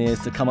asked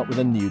engineers to come up with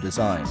a new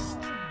design.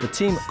 The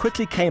team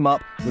quickly came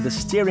up with a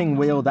steering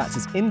wheel that's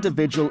as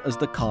individual as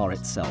the car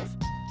itself.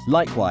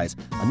 Likewise,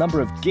 a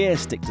number of gear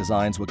stick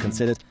designs were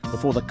considered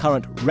before the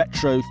current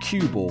retro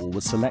cue ball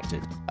was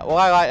selected. Well,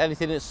 I like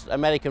anything that's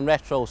American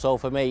retro, so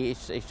for me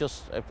it's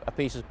just a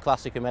piece of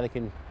classic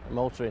American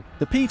motoring.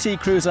 The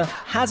PT Cruiser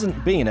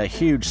hasn't been a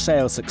huge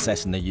sales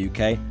success in the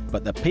UK,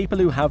 but the people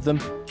who have them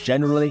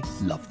generally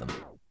love them.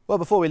 Well,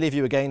 before we leave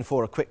you again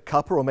for a quick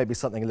cuppa or maybe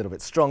something a little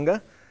bit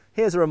stronger,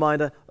 here's a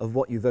reminder of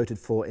what you voted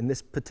for in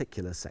this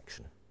particular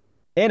section.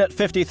 In at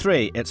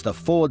 53, it's the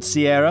Ford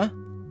Sierra.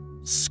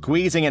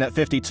 Squeezing in at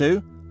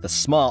 52, the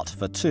Smart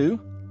for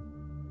 2.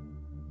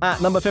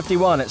 At number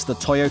 51, it's the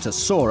Toyota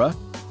Sora.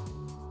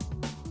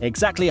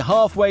 Exactly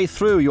halfway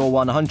through your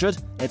 100,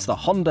 it's the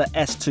Honda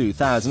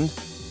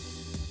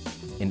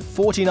S2000. In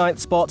 49th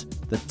spot,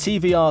 the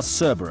TVR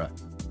Cerberus.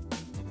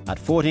 At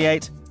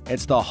 48,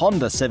 it's the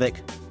Honda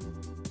Civic.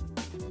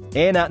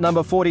 In at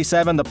number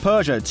 47, the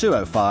Peugeot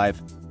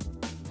 205.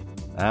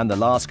 And the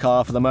last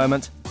car for the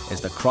moment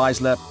is the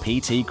Chrysler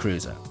PT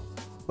Cruiser.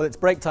 Well, it's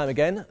break time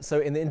again, so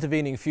in the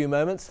intervening few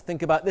moments,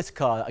 think about this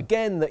car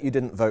again that you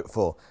didn't vote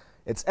for.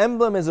 Its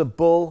emblem is a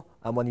bull,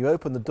 and when you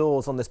open the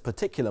doors on this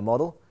particular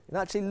model, it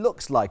actually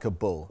looks like a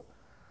bull.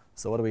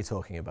 So what are we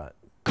talking about?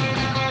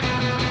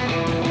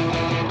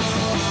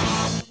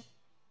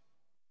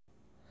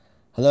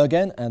 Hello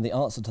again, and the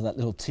answer to that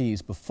little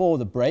tease before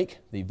the break,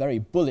 the very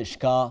bullish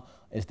car,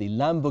 is the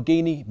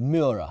Lamborghini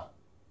Miura.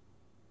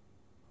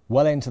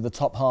 Well into the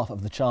top half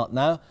of the chart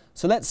now,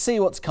 so let's see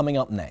what's coming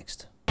up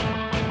next.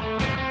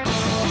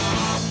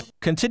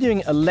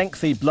 Continuing a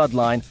lengthy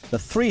bloodline, the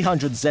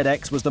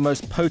 300ZX was the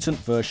most potent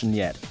version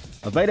yet.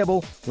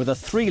 Available with a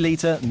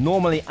 3-litre,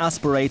 normally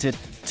aspirated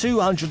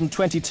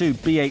 222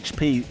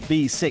 bhp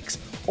V6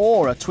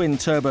 or a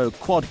twin-turbo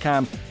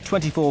quad-cam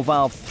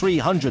 24-valve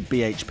 300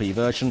 bhp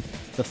version,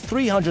 the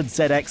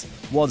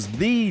 300ZX was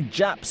the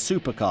Jap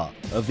supercar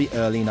of the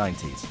early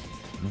 90s.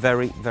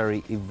 Very,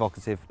 very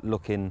evocative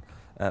looking,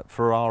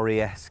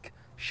 Ferrari-esque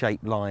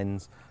shaped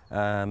lines.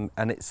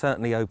 And it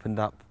certainly opened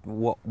up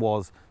what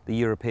was the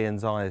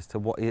Europeans' eyes to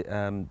what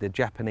the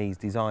Japanese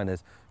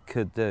designers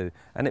could do.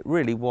 And it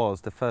really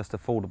was the first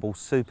affordable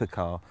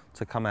supercar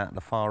to come out of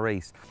the Far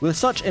East. With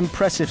such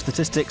impressive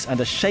statistics and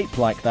a shape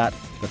like that,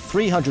 the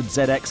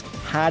 300ZX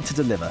had to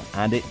deliver,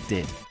 and it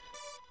did.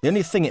 The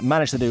only thing it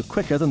managed to do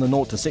quicker than the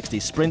 0 to 60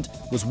 sprint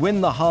was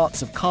win the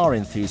hearts of car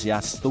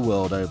enthusiasts the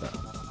world over.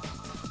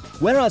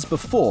 Whereas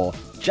before,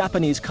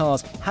 Japanese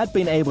cars had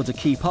been able to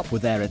keep up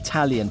with their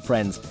Italian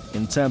friends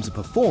in terms of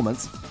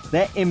performance,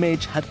 their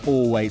image had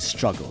always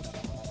struggled.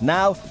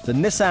 Now, the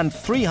Nissan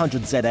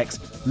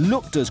 300ZX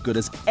looked as good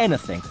as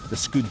anything the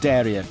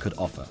Scuderia could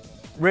offer.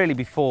 Really,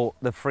 before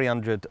the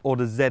 300 or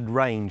the Z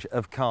range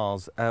of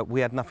cars, we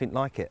had nothing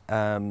like it.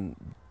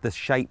 The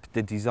shape,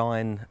 the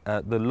design,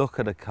 the look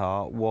of the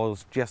car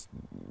was just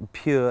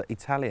pure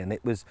Italian.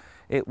 It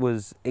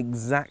was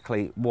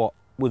exactly what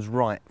was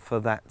right for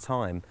that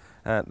time.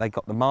 They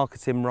got the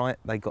marketing right,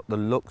 they got the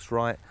looks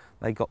right,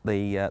 they got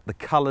the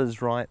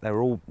colours right. They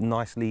were all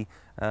nicely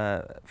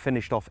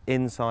finished off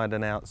inside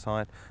and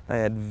outside. They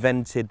had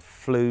vented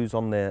flues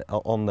on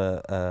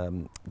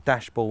the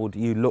dashboard.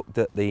 You looked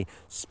at the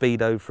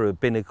speedo through a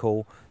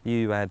binnacle.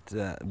 You had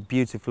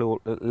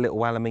beautiful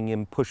little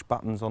aluminium push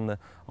buttons on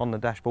the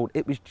dashboard.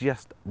 It was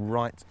just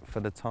right for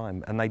the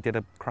time, and they did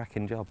a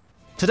cracking job.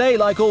 Today,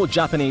 like all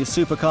Japanese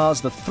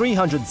supercars, the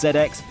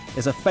 300ZX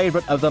is a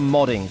favourite of the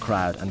modding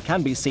crowd and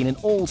can be seen in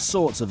all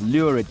sorts of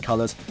lurid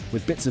colours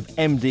with bits of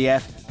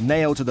MDF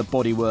nailed to the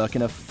bodywork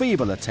in a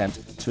feeble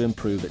attempt to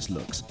improve its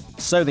looks.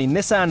 So the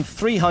Nissan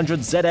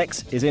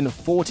 300ZX is in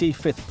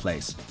 45th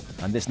place,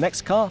 and this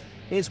next car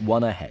is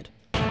one ahead.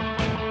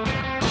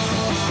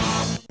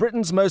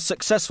 Britain's most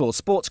successful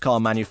sports car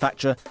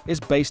manufacturer is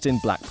based in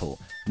Blackpool.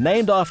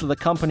 Named after the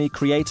company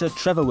creator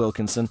Trevor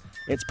Wilkinson,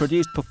 it's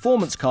produced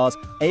performance cars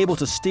able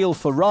to steal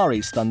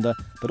Ferrari's thunder,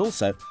 but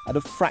also at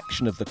a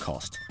fraction of the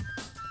cost.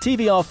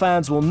 TVR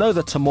fans will know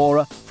the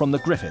Tamora from the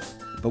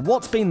Griffith, but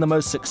what's been the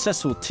most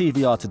successful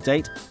TVR to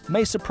date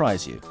may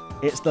surprise you.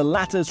 It's the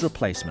latter's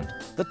replacement,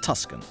 the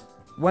Tuscan.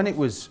 When it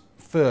was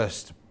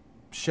first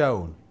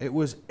shown, it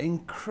was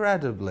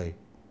incredibly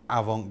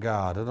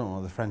avant-garde. I don't know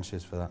what the French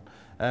is for that.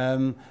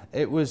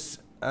 It was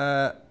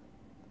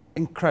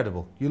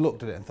incredible. You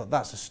looked at it and thought,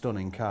 that's a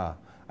stunning car.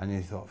 And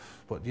you thought,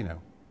 but you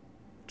know,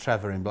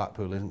 Trevor in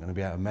Blackpool isn't going to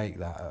be able to make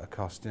that at a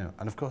cost, you know.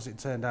 And of course it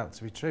turned out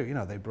to be true. You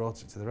know, they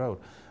brought it to the road.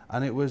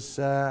 And it was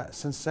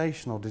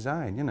sensational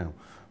design, you know.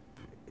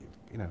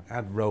 You know, it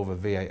had Rover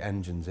V8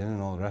 engines in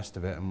and all the rest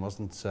of it, and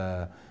wasn't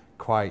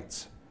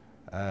quite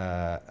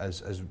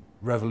as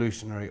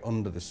revolutionary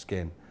under the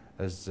skin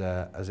as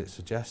it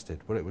suggested,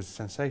 but it was a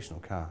sensational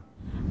car.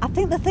 I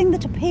think the thing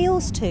that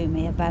appeals to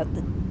me about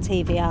the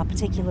TVR,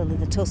 particularly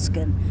the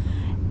Tuscan,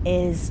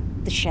 is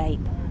the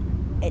shape.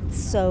 It's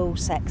so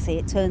sexy.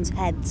 It turns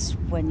heads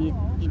when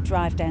you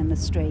drive down the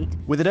street.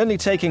 With it only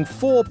taking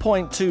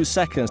 4.2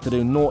 seconds to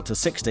do 0 to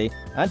 60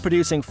 and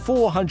producing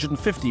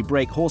 450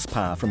 brake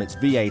horsepower from its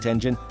V8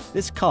 engine,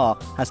 this car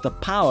has the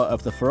power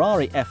of the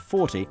Ferrari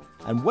F40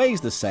 and weighs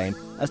the same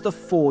as the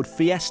Ford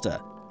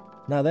Fiesta.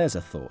 Now there's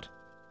a thought.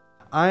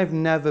 I've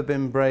never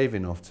been brave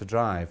enough to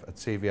drive a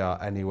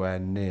TVR anywhere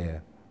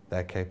near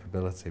their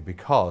capability,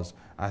 because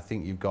I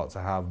think you've got to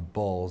have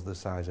balls the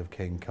size of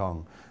King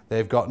Kong.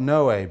 They've got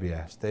no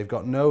ABS, they've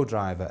got no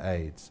driver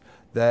aids.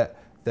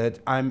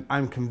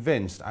 I'm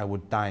convinced I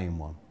would die in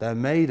one. They're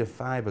made of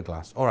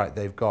fiberglass. All right,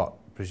 they've got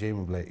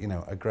presumably, you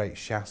know, a great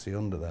chassis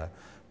under there,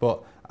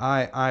 but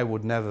I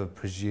would never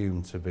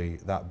presume to be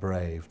that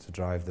brave to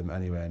drive them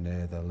anywhere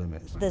near their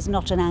limits. There's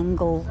not an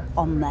angle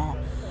on there,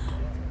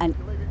 and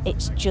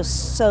it's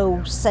just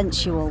so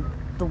sensual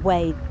the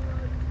way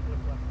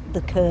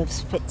the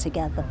curves fit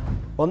together.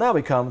 Well, now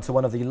we come to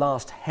one of the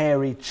last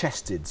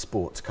hairy-chested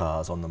sports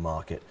cars on the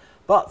market.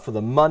 But for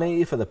the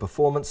money, for the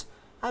performance,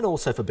 and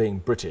also for being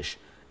British,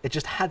 it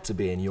just had to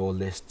be in your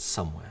list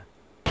somewhere.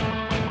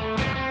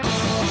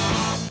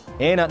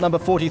 In at number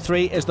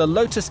 43 is the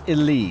Lotus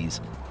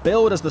Elise.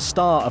 Billed as the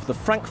star of the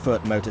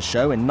Frankfurt Motor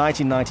Show in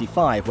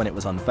 1995 when it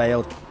was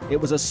unveiled, it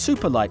was a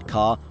superlight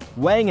car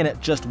weighing in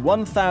at just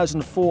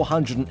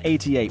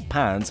 1,488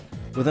 pounds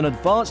with an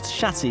advanced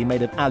chassis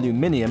made of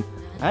aluminium,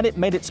 and it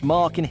made its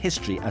mark in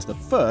history as the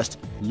first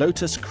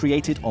Lotus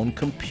created on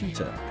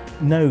computer.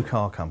 No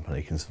car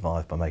company can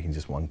survive by making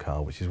just one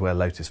car, which is where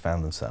Lotus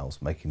found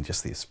themselves, making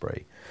just the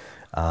Esprit.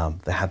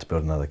 They had to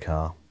build another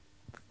car.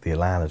 The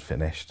Elan had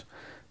finished.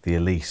 The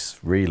Elise,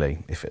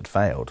 really, if it had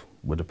failed,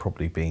 would have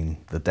probably been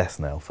the death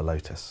knell for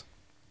Lotus.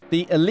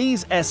 The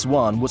Elise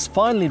S1 was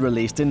finally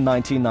released in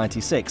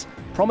 1996,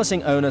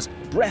 promising owners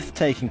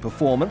breathtaking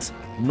performance,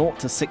 0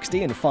 to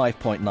 60 in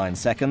 5.9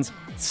 seconds,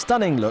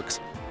 stunning looks,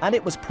 and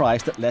it was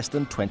priced at less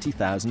than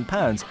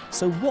 £20,000.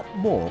 So what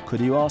more could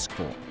you ask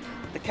for?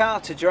 The car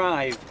to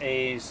drive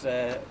is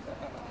a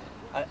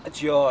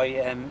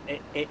joy.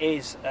 It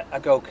is a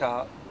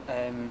go-kart.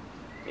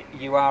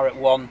 You are at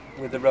one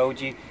with the road.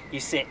 You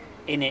sit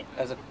in it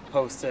as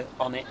opposed to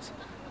on it.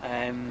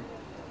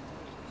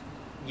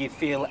 You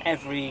feel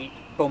every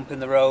bump in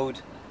the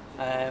road.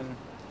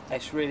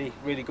 It's really,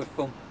 really good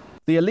fun.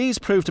 The Elise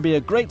proved to be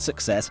a great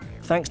success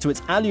thanks to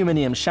its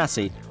aluminium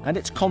chassis and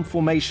its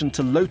conformation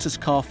to Lotus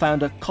car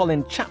founder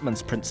Colin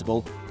Chapman's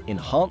principle,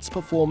 enhance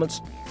performance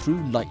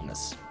through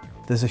lightness.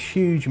 There's a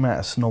huge amount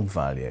of snob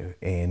value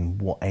in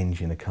what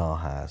engine a car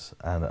has,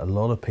 and a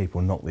lot of people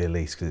knock the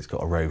Elise because it's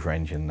got a Rover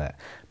engine there.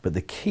 But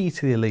the key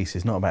to the Elise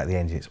is not about the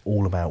engine, it's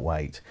all about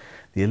weight.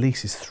 The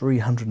Elise is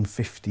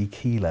 350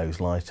 kilos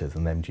lighter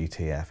than the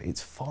MGTF.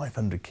 It's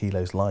 500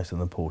 kilos lighter than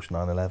the Porsche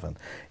 911.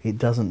 It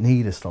doesn't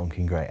need a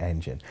stonking great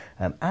engine.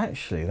 And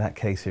actually, that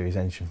K-Series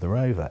engine for the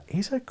Rover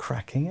is a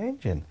cracking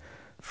engine.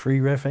 Free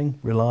revving,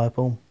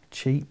 reliable,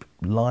 cheap,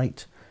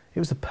 light. It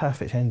was the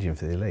perfect engine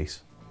for the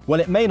Elise. Well,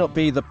 it may not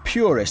be the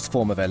purest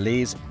form of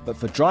Elise, but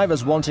for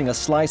drivers wanting a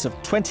slice of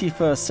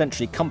 21st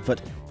century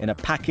comfort in a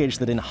package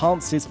that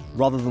enhances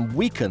rather than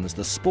weakens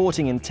the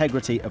sporting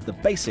integrity of the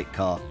basic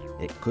car,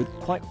 it could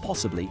quite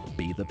possibly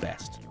be the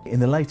best. In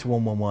the later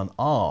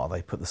 111R,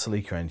 they put the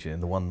Celica engine in,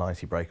 the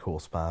 190 brake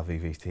horsepower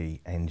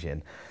VVT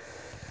engine.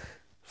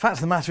 Fact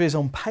of the matter is,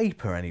 on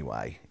paper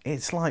anyway,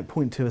 it's like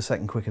 0.2 a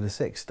second quicker to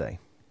 60.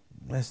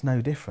 There's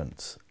no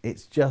difference.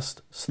 It's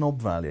just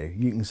snob value.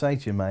 You can say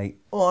to your mate,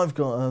 oh, I've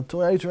got a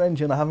Toyota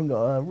engine, I haven't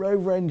got a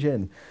Rover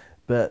engine.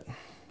 But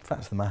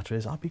fact of the matter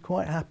is, I'd be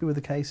quite happy with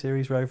the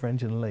K-Series Rover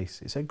engine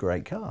Elise. It's a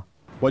great car.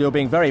 Well, you're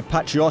being very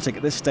patriotic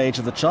at this stage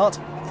of the chart,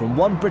 from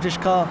one British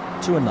car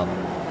to another.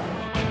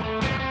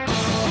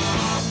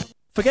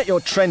 Forget your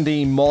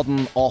trendy,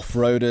 modern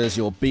off-roaders,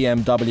 your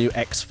BMW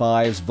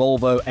X5s,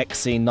 Volvo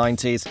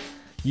XC90s.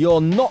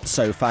 Your not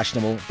so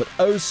fashionable but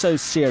oh so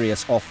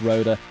serious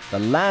off-roader, the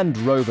Land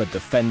Rover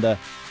Defender,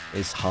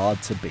 is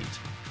hard to beat.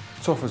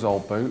 Tough as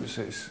old boots,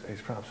 it's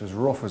perhaps as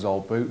rough as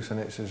old boots, and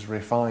it's as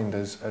refined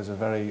as a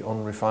very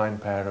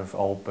unrefined pair of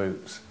old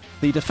boots.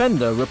 The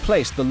Defender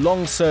replaced the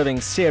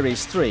long-serving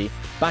Series 3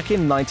 back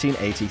in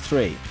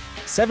 1983.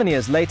 7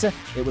 years later,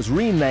 it was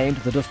renamed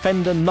the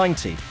Defender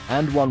 90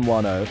 and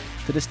 110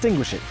 to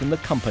distinguish it from the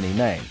company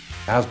name.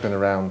 It has been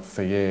around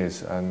for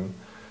years, and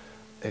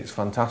it's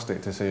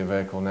fantastic to see a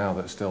vehicle now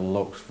that still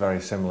looks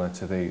very similar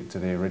to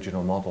the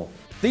original model.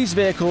 These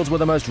vehicles were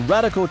the most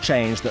radical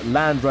change that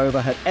Land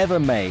Rover had ever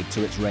made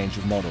to its range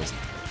of models.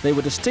 They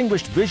were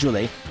distinguished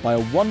visually by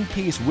a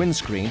one-piece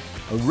windscreen,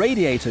 a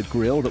radiator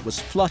grille that was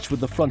flush with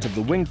the front of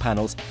the wing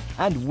panels,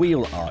 and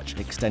wheel arch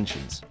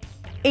extensions.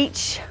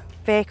 Each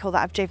vehicle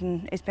that I've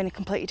driven has been a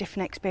completely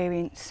different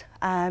experience.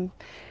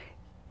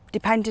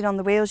 Depending on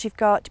the wheels you've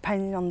got,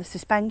 depending on the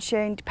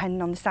suspension,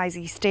 depending on the size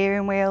of your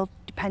steering wheel,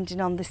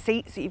 depending on the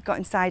seats that you've got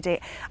inside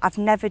it. I've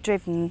never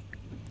driven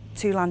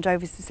two Land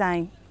Rovers the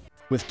same.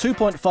 With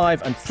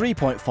 2.5 and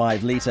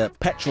 3.5 litre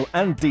petrol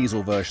and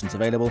diesel versions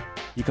available,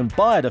 you can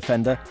buy a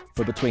Defender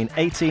for between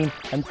 £18,000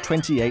 and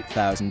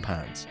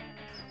 £28,000.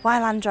 Why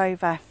Land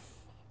Rover?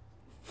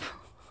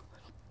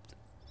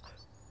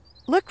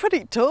 Look what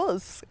it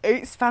does.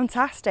 It's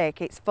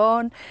fantastic, it's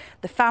fun,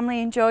 the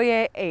family enjoy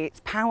it,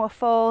 it's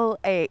powerful,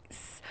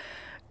 it's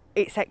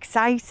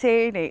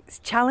exciting, it's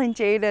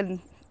challenging, and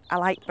I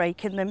like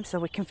breaking them so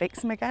we can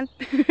fix them again.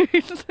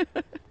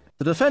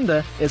 The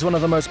Defender is one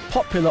of the most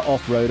popular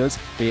off-roaders,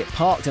 be it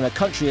parked in a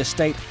country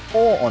estate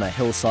or on a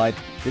hillside.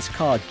 This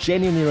car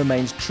genuinely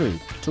remains true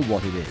to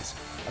what it is.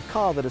 A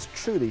car that has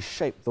truly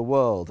shaped the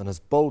world and has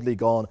boldly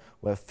gone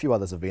where few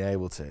others have been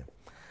able to.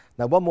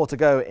 Now, one more to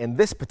go in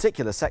this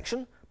particular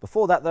section.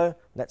 Before that, though,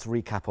 let's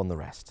recap on the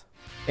rest.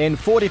 In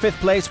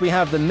 45th place, we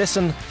have the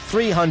Nissan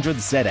 300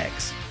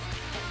 ZX.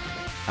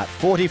 At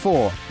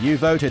 44, you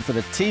voted for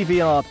the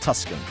TVR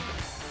Tuscan.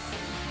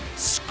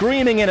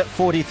 Screaming in at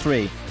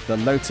 43, the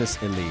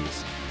Lotus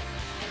Elise.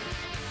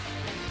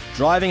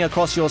 Driving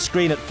across your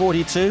screen at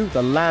 42,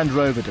 the Land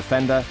Rover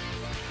Defender.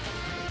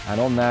 And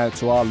on now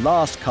to our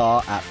last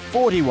car at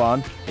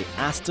 41, the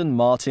Aston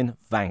Martin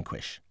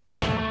Vanquish.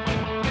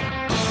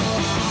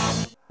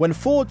 When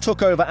Ford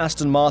took over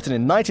Aston Martin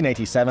in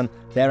 1987,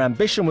 their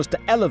ambition was to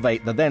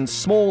elevate the then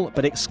small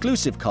but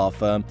exclusive car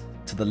firm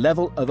to the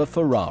level of a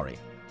Ferrari.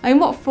 I mean,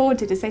 what Ford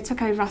did is they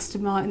took over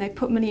Aston Martin, they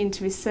put money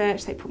into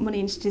research, they put money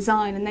into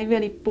design, and they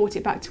really brought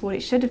it back to what it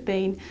should have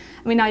been.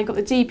 I mean, now you've got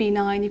the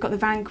DB9, you've got the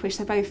Vanquish,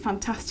 they're both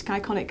fantastic,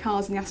 iconic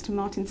cars in the Aston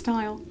Martin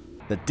style.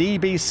 The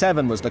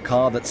DB7 was the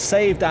car that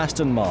saved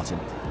Aston Martin,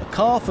 a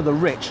car for the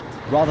rich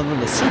rather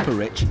than the super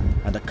rich,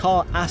 and a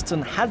car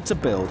Aston had to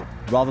build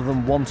rather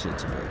than wanted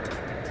to build.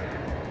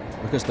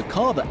 Because the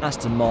car that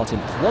Aston Martin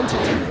wanted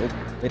to build,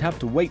 they'd have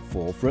to wait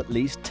for at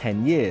least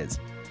 10 years.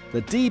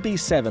 The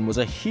DB7 was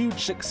a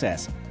huge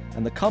success,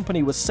 and the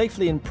company was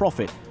safely in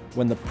profit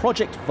when the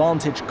Project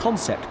Vantage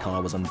concept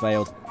car was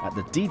unveiled at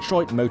the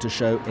Detroit Motor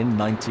Show in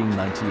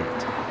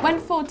 1998. When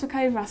Ford took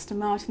over Aston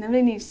Martin, they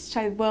really needed to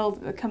show the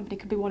world that the company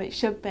could be what it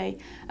should be,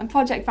 and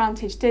Project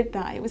Vantage did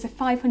that. It was a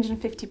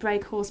 550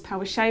 brake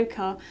horsepower show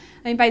car,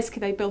 and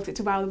basically they built it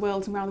to wow the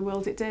world, and wow the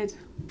world it did.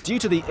 Due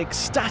to the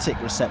ecstatic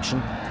reception,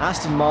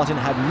 Aston Martin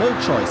had no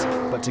choice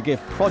but to give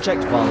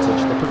Project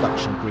Vantage the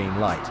production green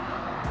light.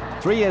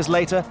 3 years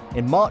later,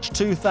 in March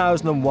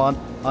 2001,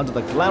 under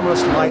the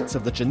glamorous lights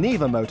of the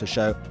Geneva Motor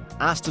Show,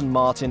 Aston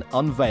Martin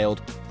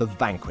unveiled the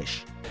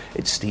Vanquish.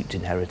 It's steeped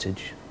in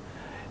heritage.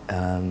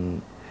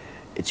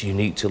 It's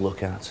unique to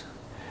look at.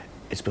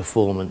 Its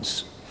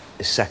performance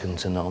is second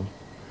to none.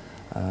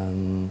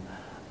 And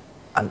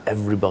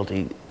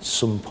everybody, at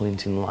some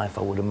point in life,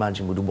 I would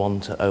imagine, would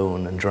want to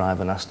own and drive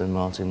an Aston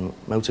Martin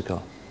motor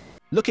car.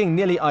 Looking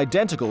nearly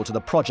identical to the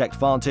Project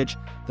Vantage,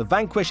 the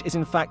Vanquish is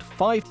in fact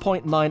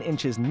 5.9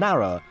 inches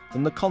narrower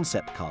than the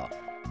concept car.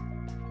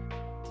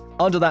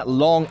 Under that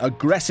long,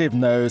 aggressive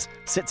nose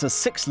sits a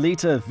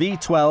 6-litre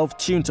V12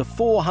 tuned to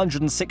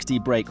 460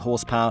 brake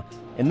horsepower,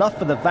 enough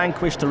for the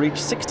Vanquish to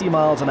reach 60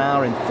 miles an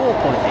hour in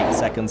 4.8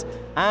 seconds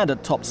and a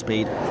top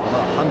speed of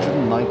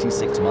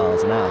 196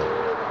 miles an hour.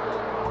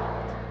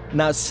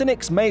 Now,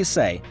 cynics may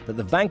say that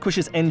the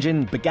Vanquish's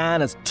engine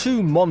began as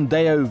two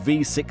Mondeo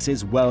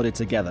V6s welded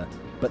together,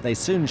 but they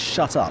soon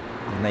shut up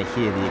when they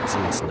hear the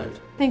exhaust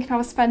note. I think if I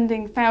was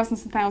spending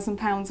thousands and thousands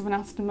of pounds on an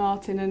Aston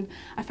Martin and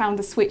I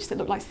found a switch that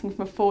looked like something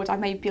from a Ford, I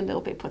may be a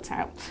little bit put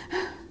out.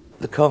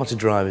 The car to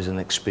drive is an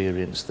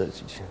experience that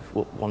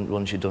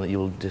once you've done it, you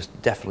will just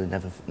definitely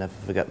never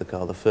forget the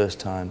car. The first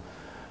time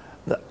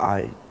that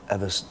I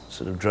ever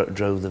sort of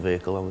drove the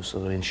vehicle, I was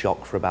sort of in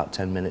shock for about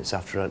 10 minutes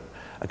after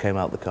I came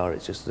out the car.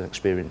 It's just an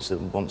experience that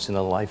once in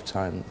a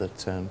lifetime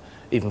that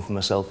even for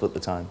myself at the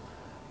time,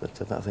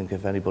 that I think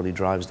if anybody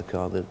drives the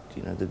car, that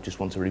they just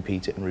want to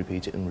repeat it and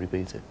repeat it and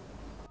repeat it.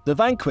 The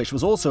Vanquish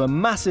was also a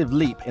massive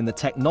leap in the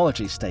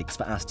technology stakes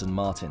for Aston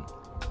Martin.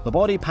 The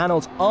body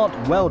panels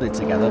aren't welded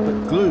together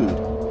but glued.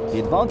 The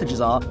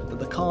advantages are that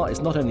the car is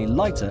not only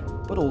lighter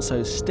but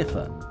also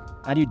stiffer.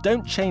 And you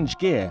don't change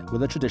gear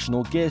with a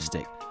traditional gear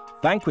stick.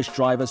 Vanquish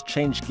drivers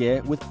change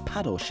gear with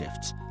paddle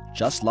shifts,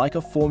 just like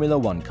a Formula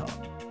One car.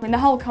 I mean, the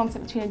whole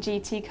concept between a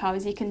GT car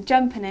is you can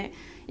jump in it,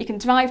 you can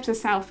drive to the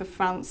south of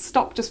France,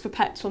 stop just for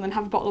petrol and then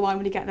have a bottle of wine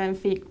when you get there and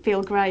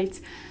feel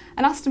great.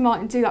 And Aston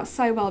Martin do that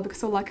so well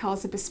because all their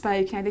cars are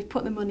bespoke. They've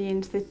put the money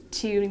into the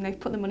tuning, they've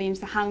put the money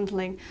into the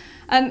handling.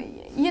 And,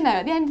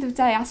 at the end of the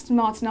day, Aston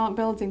Martin aren't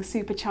building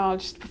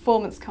supercharged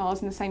performance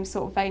cars in the same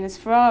sort of vein as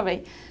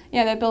Ferrari.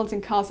 They're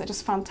building cars that are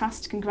just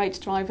fantastic and great to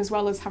drive as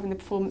well as having the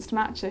performance to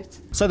match it.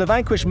 So the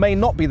Vanquish may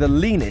not be the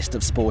leanest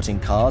of sporting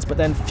cars, but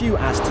then few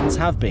Astons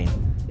have been.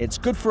 It's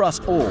good for us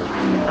all.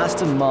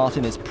 Aston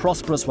Martin is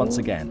prosperous once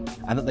again,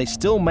 and that they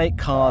still make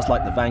cars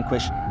like the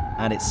Vanquish,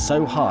 and it's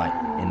so high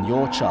in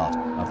your chart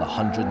of the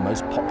 100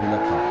 most popular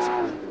cars.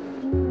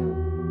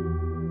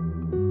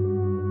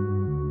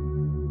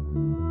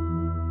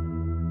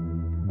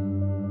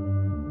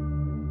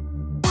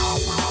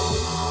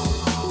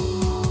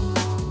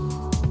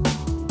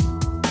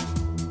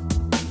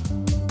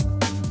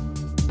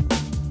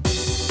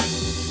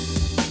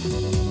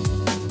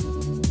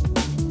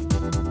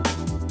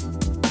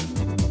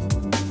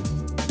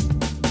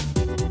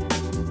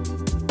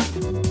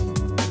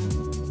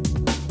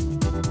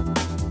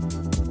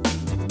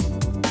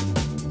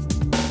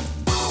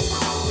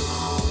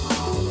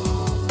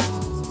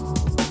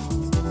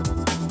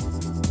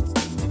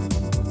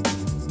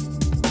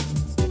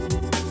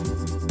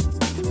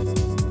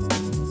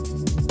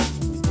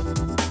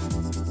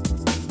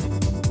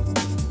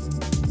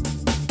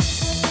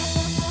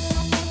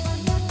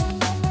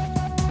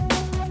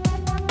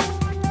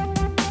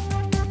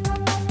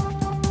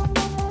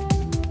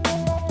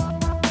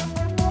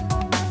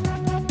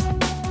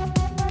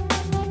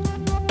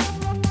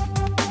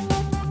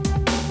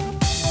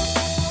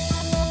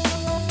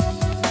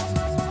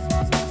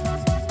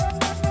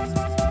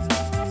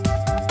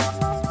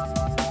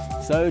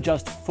 So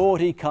just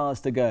 40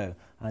 cars to go.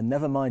 And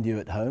never mind you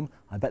at home,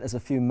 I bet there's a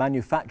few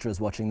manufacturers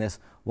watching this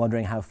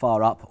wondering how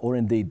far up or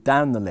indeed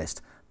down the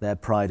list their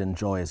pride and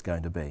joy is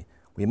going to be.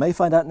 We may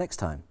find out next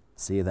time.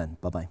 See you then.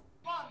 Bye-bye.